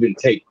guys even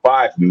take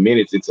 5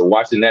 minutes into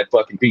watching that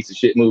fucking piece of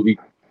shit movie,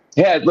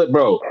 look,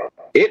 bro,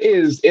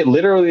 it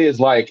literally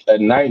is like a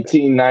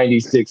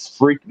 1996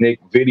 Freaknik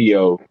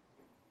video.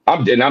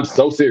 I'm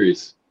so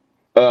serious.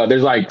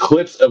 There's like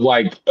clips of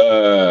like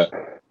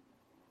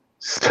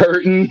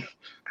certain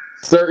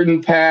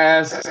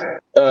past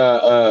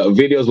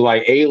videos with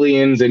like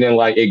aliens, and then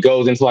like it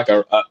goes into like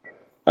a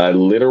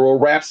literal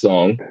rap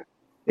song.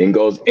 And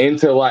goes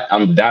into like,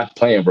 I'm not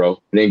playing, bro.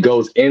 And then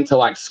goes into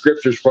like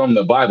scriptures from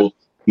the Bible.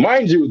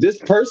 Mind you, this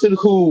person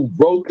who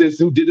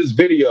did this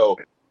video,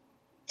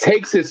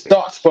 takes his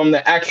thoughts from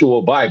the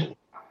actual Bible.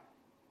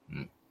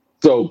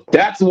 So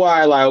that's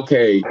why, like,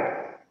 okay,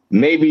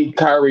 maybe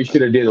Kyrie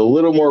should have did a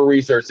little more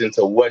research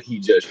into what he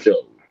just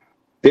showed.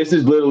 This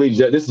is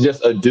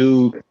just a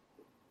dude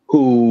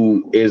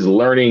who is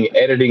learning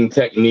editing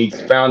techniques,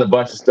 found a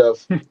bunch of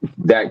stuff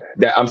that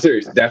I'm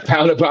serious, that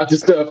found a bunch of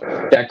stuff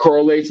that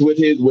correlates with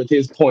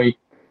his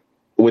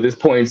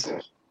points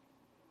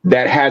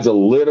that has a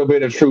little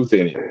bit of truth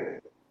in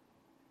it.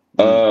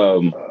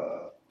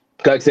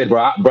 Like I said,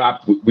 bro,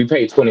 we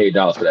paid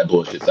 $28 for that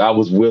bullshit. So I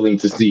was willing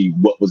to see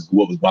what was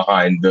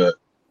behind the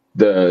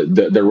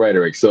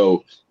rhetoric.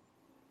 So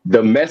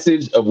the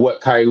message of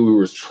what Kyrie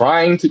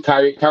and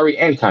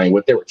Kanye,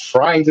 what they were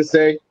trying to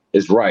say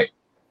is right.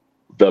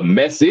 The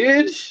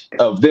message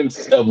of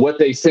what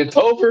they sent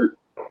over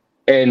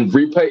and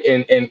replay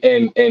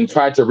and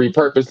tried to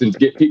repurpose and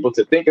get people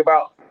to think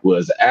about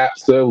was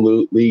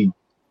absolutely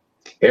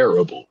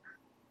terrible.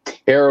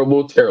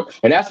 Terrible.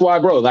 And that's why,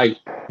 bro, like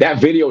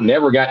that video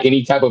never got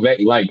any type of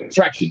like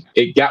traction.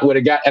 It got what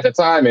it got at the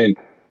time, and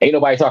ain't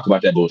nobody talking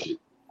about that bullshit.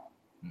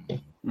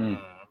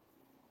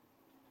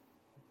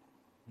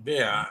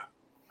 Yeah,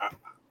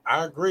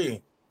 I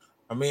agree.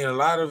 I mean, a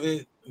lot of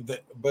it,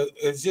 but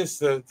it's just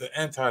the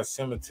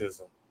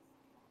anti-Semitism.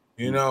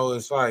 You know,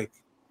 it's like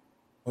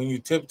when you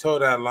tiptoe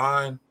that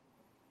line,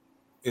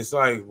 it's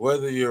like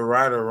whether you're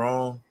right or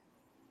wrong,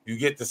 you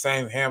get the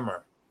same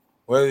hammer.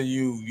 Whether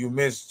you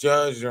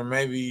misjudged or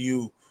maybe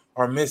you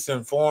are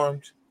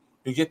misinformed,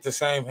 you get the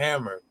same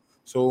hammer.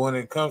 So when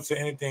it comes to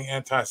anything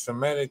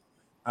anti-Semitic,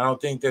 I don't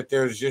think that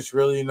there's just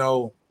really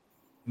no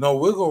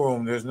wiggle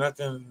room. There's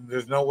nothing.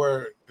 There's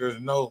nowhere.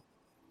 There's no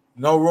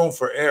room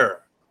for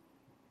error.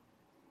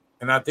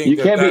 And I think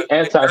you can't be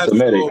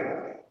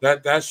anti-Semitic.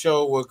 That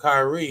show with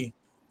Kyrie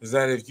is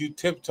that if you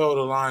tiptoe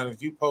the line,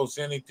 if you post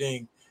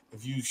anything,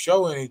 if you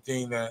show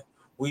anything that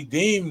we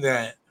deem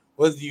that,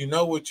 whether you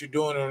know what you're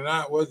doing or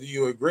not, whether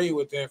you agree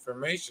with the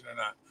information or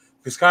not,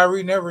 because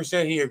Kyrie never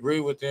said he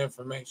agreed with the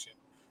information.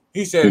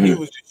 He said he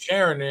was just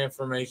sharing the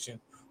information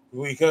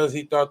because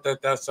he thought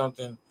that that's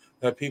something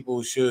that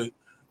people should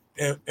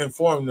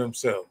inform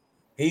themselves.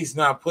 He's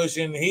not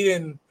pushing. He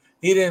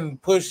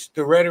didn't push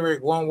the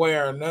rhetoric one way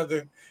or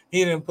another.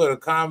 He didn't put a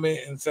comment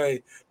and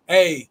say,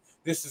 "Hey,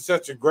 this is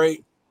such a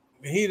great."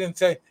 He didn't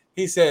say.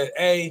 He said,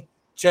 "Hey,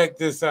 check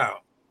this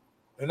out,"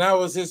 and that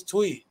was his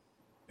tweet,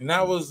 and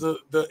that was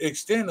the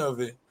extent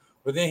of it.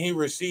 But then he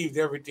received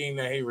everything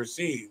that he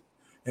received,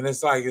 and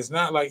it's like it's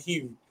not like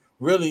he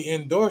really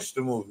endorsed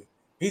the movie.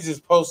 He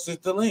just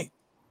posted the link.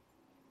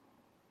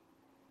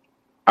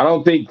 I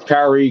don't think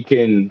Kyrie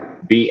can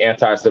be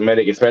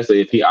anti-Semitic,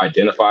 especially if he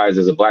identifies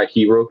as a black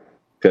hero,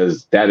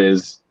 because that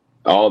is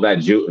all that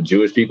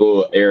Jewish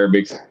people,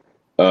 Arabics,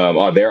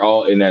 they're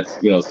all in that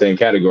same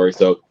category.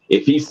 So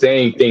if he's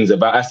saying things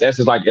about that's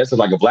just like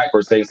a black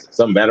person saying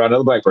something bad about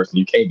another black person,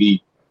 you can't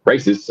be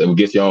racist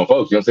against your own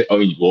folks. You know what I'm saying? I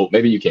mean, well,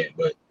 maybe you can,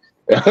 but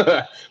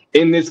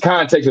in this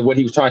context of what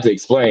he was trying to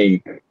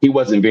explain, he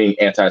wasn't being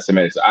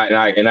anti-Semitic. So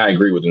I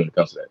agree with him when it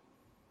comes to that.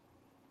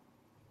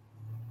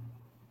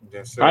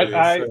 Yes,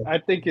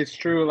 I think it's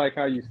true, like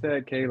how you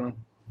said, Caleb.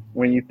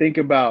 When you think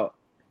about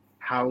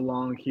how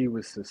long he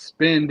was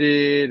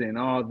suspended and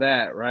all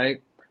that,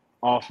 right?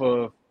 Off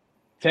of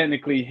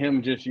technically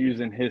him just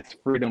using his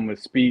freedom of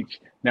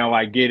speech. Now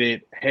I get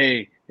it.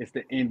 Hey, it's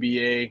the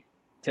NBA.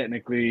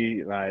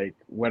 Technically, like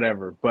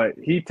whatever. But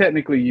he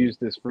technically used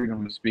his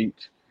freedom of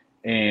speech,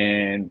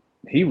 and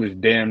he was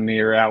damn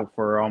near out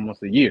for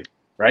almost a year,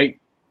 right?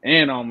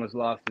 And almost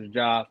lost his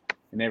job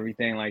and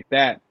everything like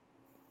that.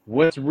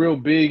 What's real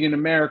big in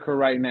America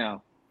right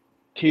now?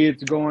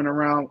 Kids going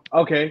around.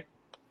 Okay,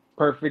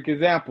 perfect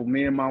example.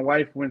 Me and my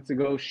wife went to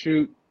go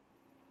shoot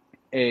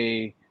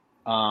a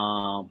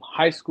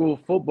high school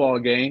football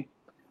game.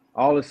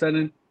 All of a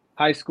sudden,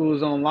 high school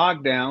is on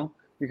lockdown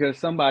because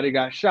somebody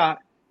got shot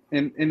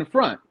in the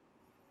front.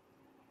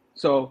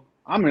 So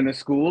I'm in a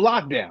school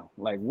lockdown.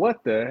 Like,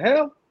 what the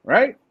hell,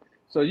 right?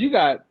 So you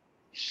got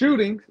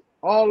shootings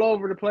all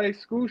over the place,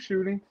 school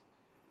shootings,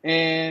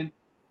 and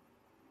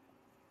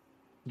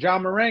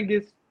John Moran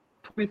gets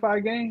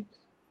 25 games.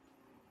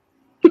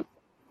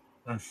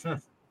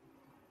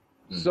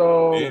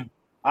 So Yeah.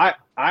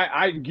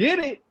 I get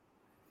it.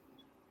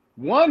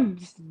 One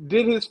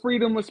did his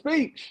freedom of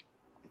speech.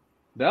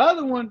 The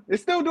other one is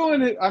still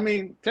doing it. I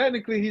mean,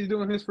 technically he's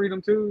doing his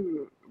freedom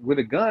too with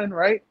a gun,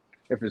 right?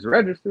 If it's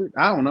registered,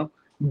 I don't know.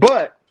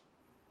 But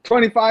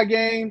 25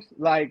 games,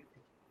 like,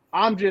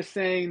 I'm just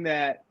saying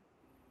that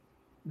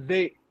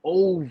they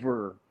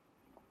over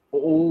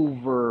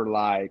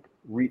like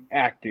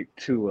reacted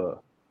to a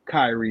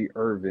Kyrie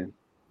Irving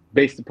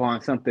based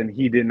upon something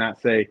he did not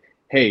say,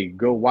 hey,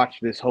 go watch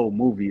this whole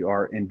movie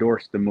or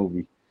endorse the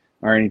movie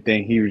or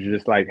anything. He was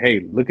just like,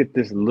 hey, look at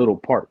this little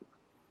part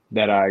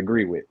that I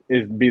agree with.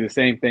 It'd be the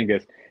same thing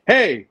as,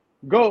 hey,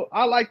 go,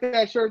 I like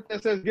that shirt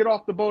that says get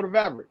off the boat of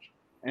average.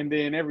 And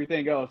then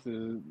everything else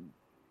is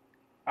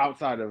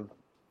outside of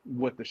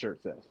what the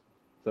shirt says.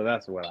 So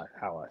that's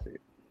how I see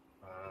it.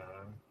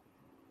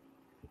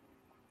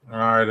 All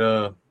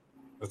right,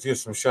 let's get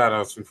some shout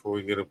outs before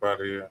we get up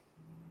out of here.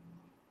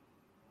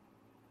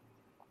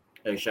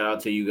 Hey, shout out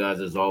to you guys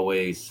as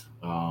always.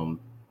 Shout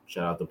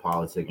out to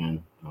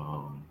PolitiKan.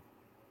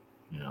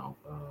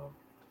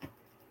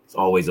 It's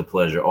always a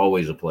pleasure.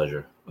 Always a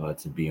pleasure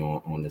to be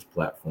on this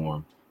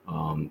platform.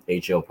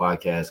 HL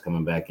podcast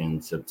coming back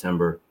in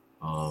September.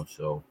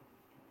 So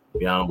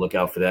be on the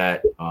lookout for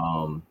that.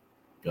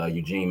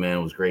 Eugene, man,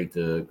 it was great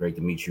to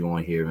meet you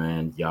on here,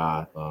 man.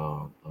 Yeah,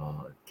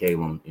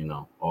 Caleb,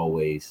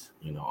 always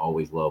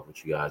love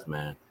with you guys,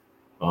 man.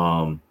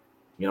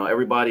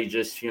 Everybody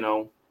just,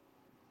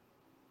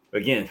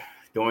 again,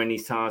 during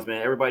these times,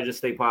 man, everybody just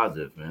stay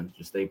positive, man.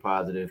 Just stay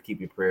positive.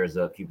 Keep your prayers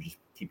up. Keep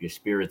your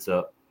spirits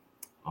up.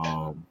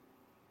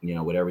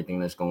 With everything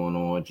that's going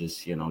on,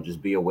 just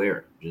be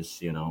aware.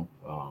 Just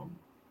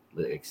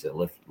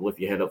lift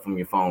your head up from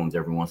your phones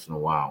every once in a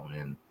while,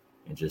 and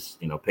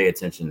just pay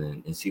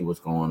attention and see what's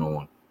going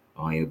on.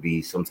 You'll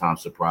be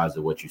sometimes surprised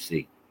at what you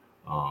see.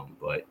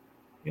 But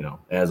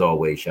as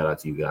always, shout out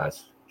to you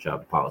guys. Shout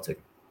out to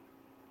PolitiKan.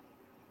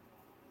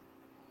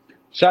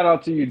 Shout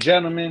out to you,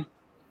 gentlemen.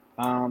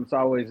 It's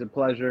always a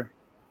pleasure.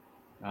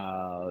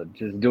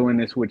 Just doing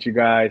this with you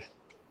guys.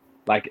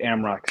 Like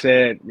Amrock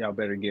said, y'all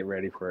better get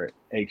ready for it.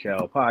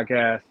 HL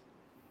podcast.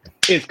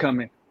 It's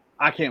coming.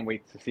 I can't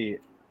wait to see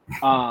it.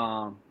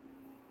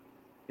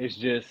 It's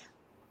just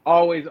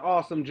always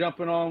awesome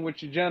jumping on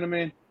with you,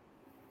 gentlemen.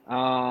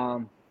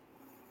 And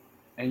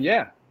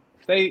yeah,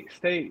 stay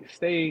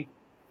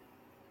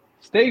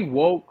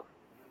woke,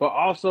 but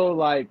also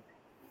like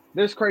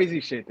there's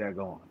crazy shit that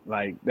going.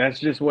 Like that's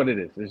just what it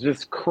is. It's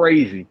just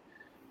crazy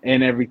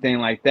and everything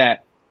like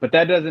that. But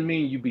that doesn't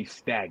mean you be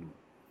stagnant.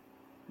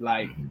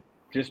 Like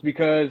just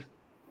because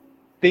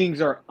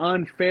things are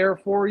unfair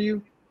for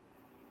you,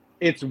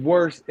 it's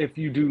worse if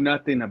you do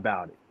nothing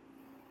about it.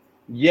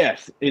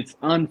 Yes, it's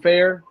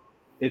unfair.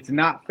 It's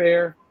not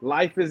fair.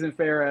 Life isn't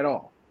fair at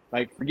all.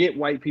 Like, forget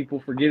white people,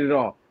 forget it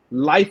all.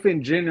 Life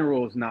in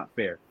general is not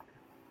fair.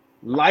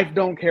 Life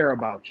don't care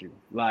about you.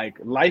 Like,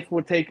 life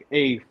will take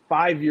a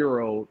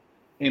 5-year-old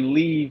and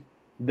leave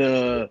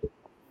the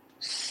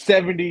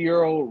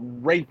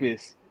 70-year-old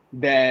rapist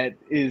that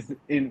is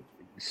in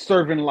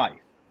serving life,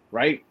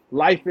 right?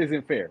 Life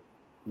isn't fair.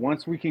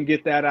 Once we can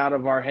get that out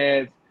of our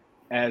heads,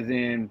 as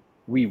in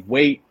we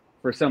wait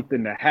for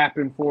something to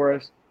happen for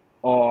us,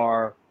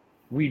 or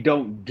we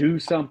don't do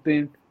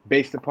something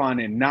based upon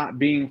it not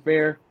being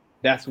fair,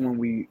 that's when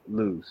we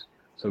lose.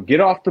 So get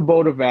off the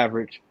boat of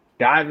average,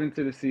 dive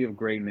into the sea of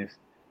greatness,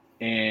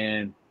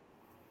 and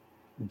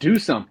do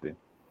something.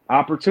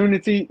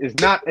 Opportunity is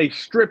not a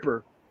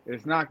stripper.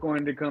 It's not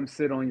going to come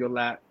sit on your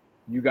lap.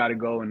 You got to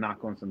go and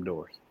knock on some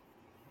doors.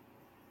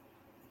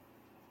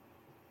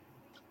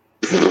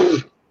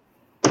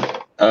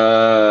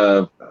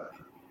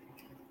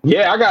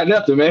 Yeah, I got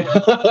nothing, man.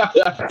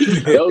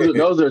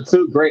 those are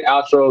two great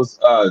outros.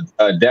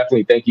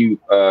 Definitely thank you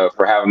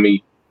for having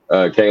me,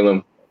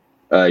 Caleb.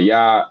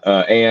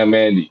 And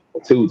man,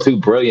 two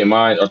brilliant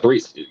minds, or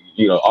three.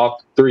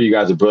 All three of you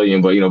guys are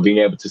brilliant, but being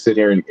able to sit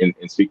here and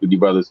speak with you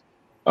brothers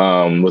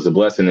was a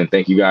blessing, and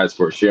thank you guys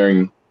for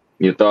sharing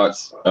your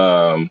thoughts.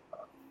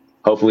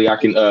 Hopefully, I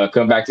can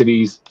come back to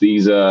these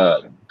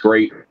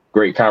great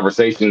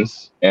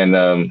conversations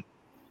and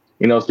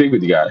speak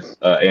with you guys.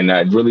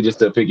 And really just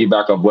to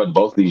piggyback off what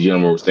both of these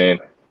gentlemen were saying,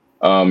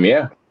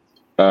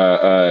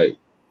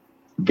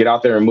 get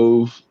out there and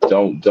move.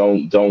 Don't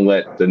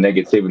let the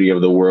negativity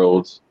of the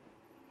world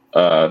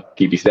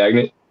keep you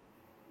stagnant.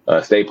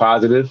 Stay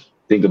positive.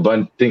 Think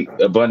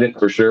abundant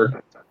for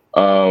sure.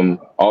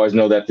 Always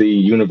know that the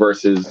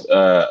universe is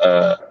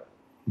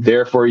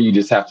there for you. You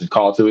just have to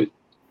call to it.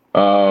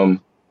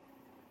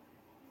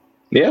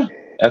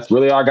 That's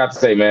really all I got to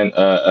say, man.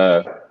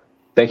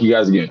 Thank you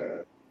guys again.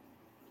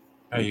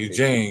 Hey,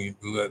 Eugene,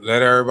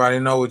 let everybody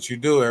know what you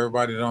do.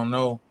 Everybody don't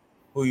know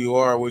who you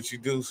are, what you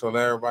do, so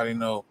let everybody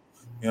know,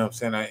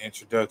 that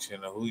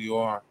introduction of who you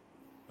are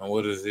and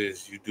what it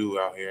is you do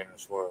out here in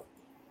this world.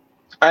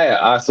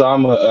 So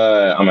I'm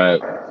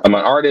an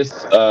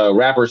artist,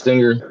 rapper,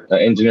 singer,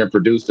 engineer,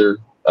 producer.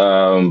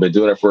 Been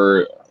doing it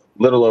for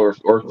over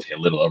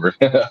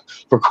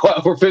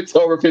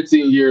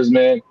 15 years,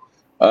 man.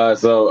 I'm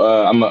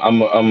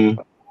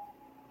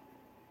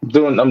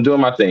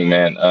doing my thing,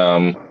 man.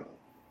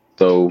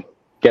 So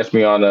catch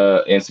me on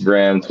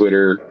Instagram,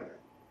 Twitter,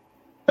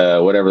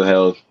 whatever the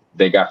hell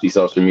they got these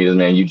social medias,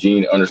 man.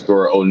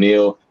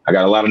 Eugene_O'Neal. I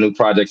got a lot of new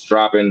projects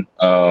dropping.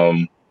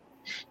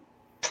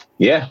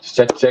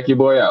 Check your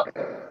boy out.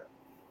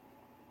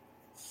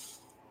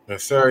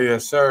 Yes,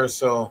 sir.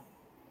 So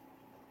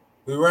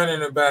we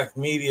running it back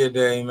Media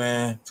Day,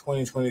 man.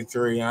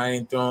 2023. I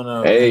ain't throwing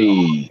a event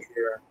all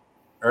year.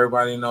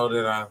 Everybody know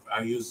that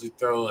I usually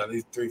throw at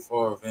least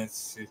 3-4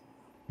 events,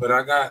 but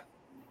I got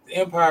the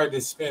Empire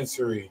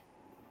Dispensary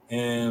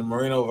in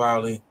Moreno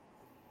Valley.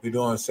 We're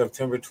doing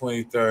September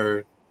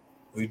 23rd.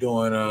 We're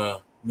doing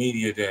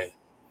Media Day.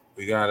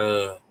 We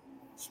got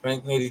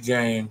Spank Nitty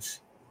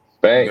James.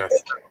 Spank.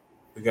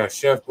 We got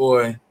Chef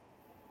Boy.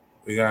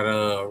 We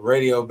got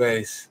Radio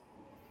Bass.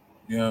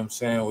 You know what I'm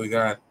saying? We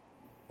got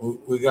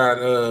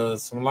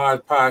some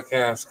live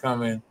podcasts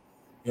coming.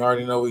 You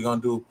already know we're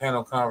gonna do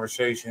panel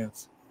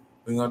conversations.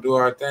 We're gonna do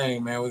our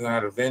thing, man. We're gonna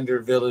have a vendor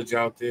village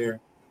out there.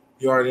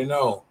 You already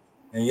know.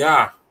 And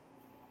yes,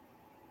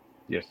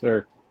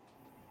 sir.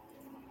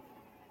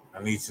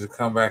 I need you to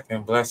come back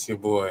and bless your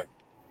boy.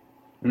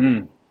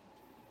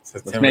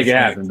 Let's make it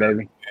happen,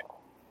 baby.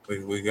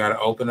 We got to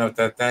open up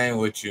that thing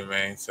with you,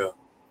 man. So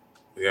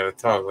we got to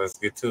talk. Let's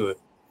get to it.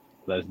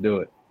 Let's do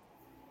it.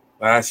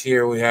 Last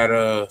year we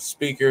had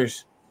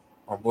speakers.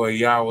 My boy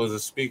Yah was a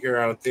speaker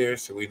out there,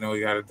 so we know we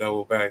got to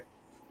double back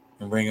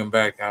and bring him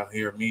back out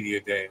here Media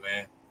Day,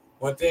 man.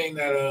 One thing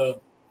that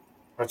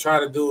I try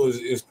to do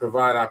is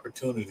provide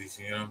opportunities.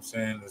 You know what I'm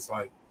saying? It's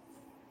like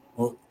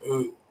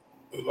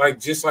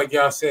just like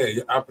y'all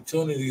said,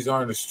 opportunities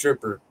aren't a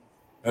stripper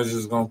that's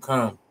just gonna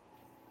come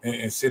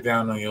and sit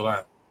down on your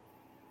lap.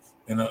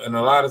 And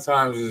a lot of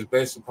times it's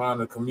based upon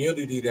the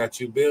community that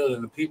you build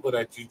and the people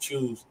that you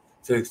choose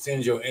to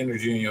extend your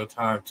energy and your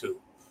time to.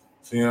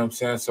 So you know what I'm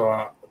saying?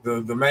 So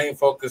the main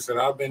focus that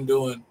I've been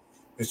doing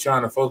is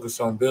trying to focus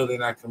on building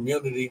that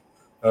community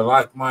of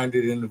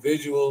like-minded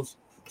individuals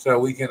so that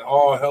we can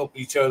all help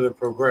each other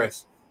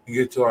progress and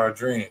get to our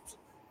dreams.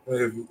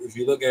 If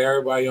you look at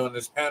everybody on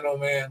this panel,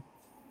 man,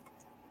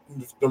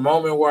 the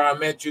moment where I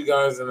met you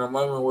guys and the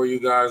moment where you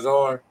guys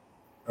are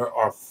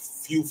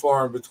few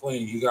far in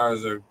between. You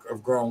guys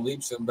have grown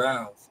leaps and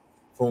bounds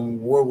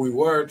from where we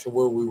were to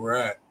where we were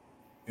at.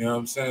 You know what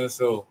I'm saying?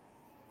 So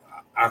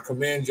I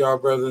commend y'all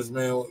brothers,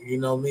 man. You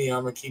know me,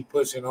 I'm gonna keep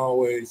pushing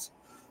always.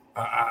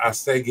 I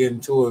stay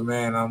getting to it,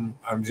 man.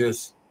 I'm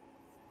just,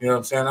 you know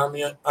what I'm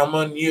saying? I'm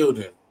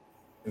unyielding.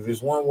 If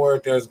it's one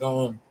word that's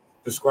gonna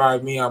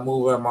describe me, I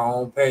move at my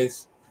own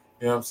pace.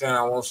 You know what I'm saying?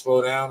 I won't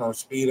slow down or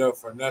speed up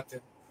for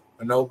nothing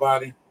or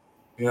nobody.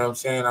 You know what I'm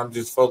saying? I'm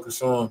just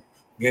focused on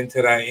getting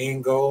to that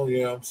end goal,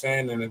 you know what I'm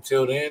saying? And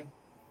until then,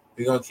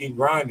 we're going to keep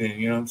grinding,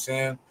 you know what I'm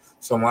saying?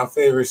 So my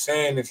favorite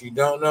saying, if you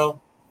don't know,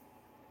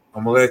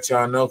 I'm going to let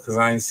y'all know because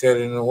I ain't said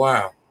it in a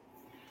while.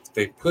 If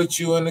they put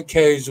you in a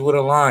cage with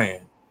a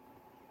lion,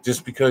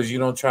 just because you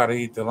don't try to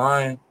eat the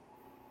lion,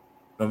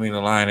 don't mean the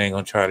lion ain't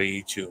going to try to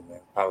eat you, man.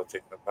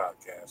 PolitiKan, the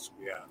podcast.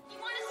 We out. You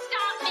want to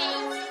stop me?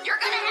 You're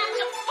going to have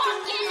to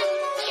fucking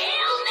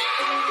kill me!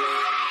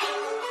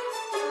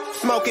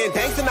 Smoking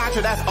Dank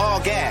Sinatra, that's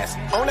all gas.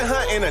 On the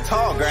hunt in the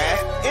tall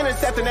grass.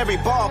 Intercepting every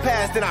ball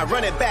pass, then I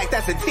run it back,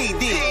 that's a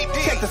TD.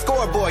 Check the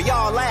scoreboard,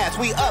 y'all last.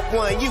 We up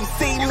one, you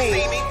see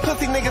me.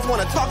 Pussy niggas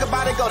wanna talk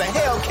about it, go to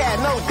Hellcat,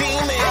 no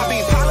demon. I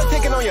be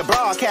politicking on your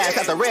broadcast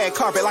at the red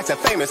carpet like the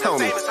famous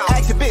homie.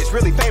 Ask your bitch,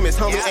 really famous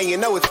homie, and you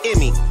know it's in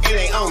me. It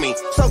ain't on me.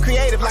 So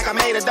creative like I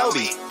made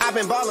Adobe. I've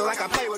been balling like I play with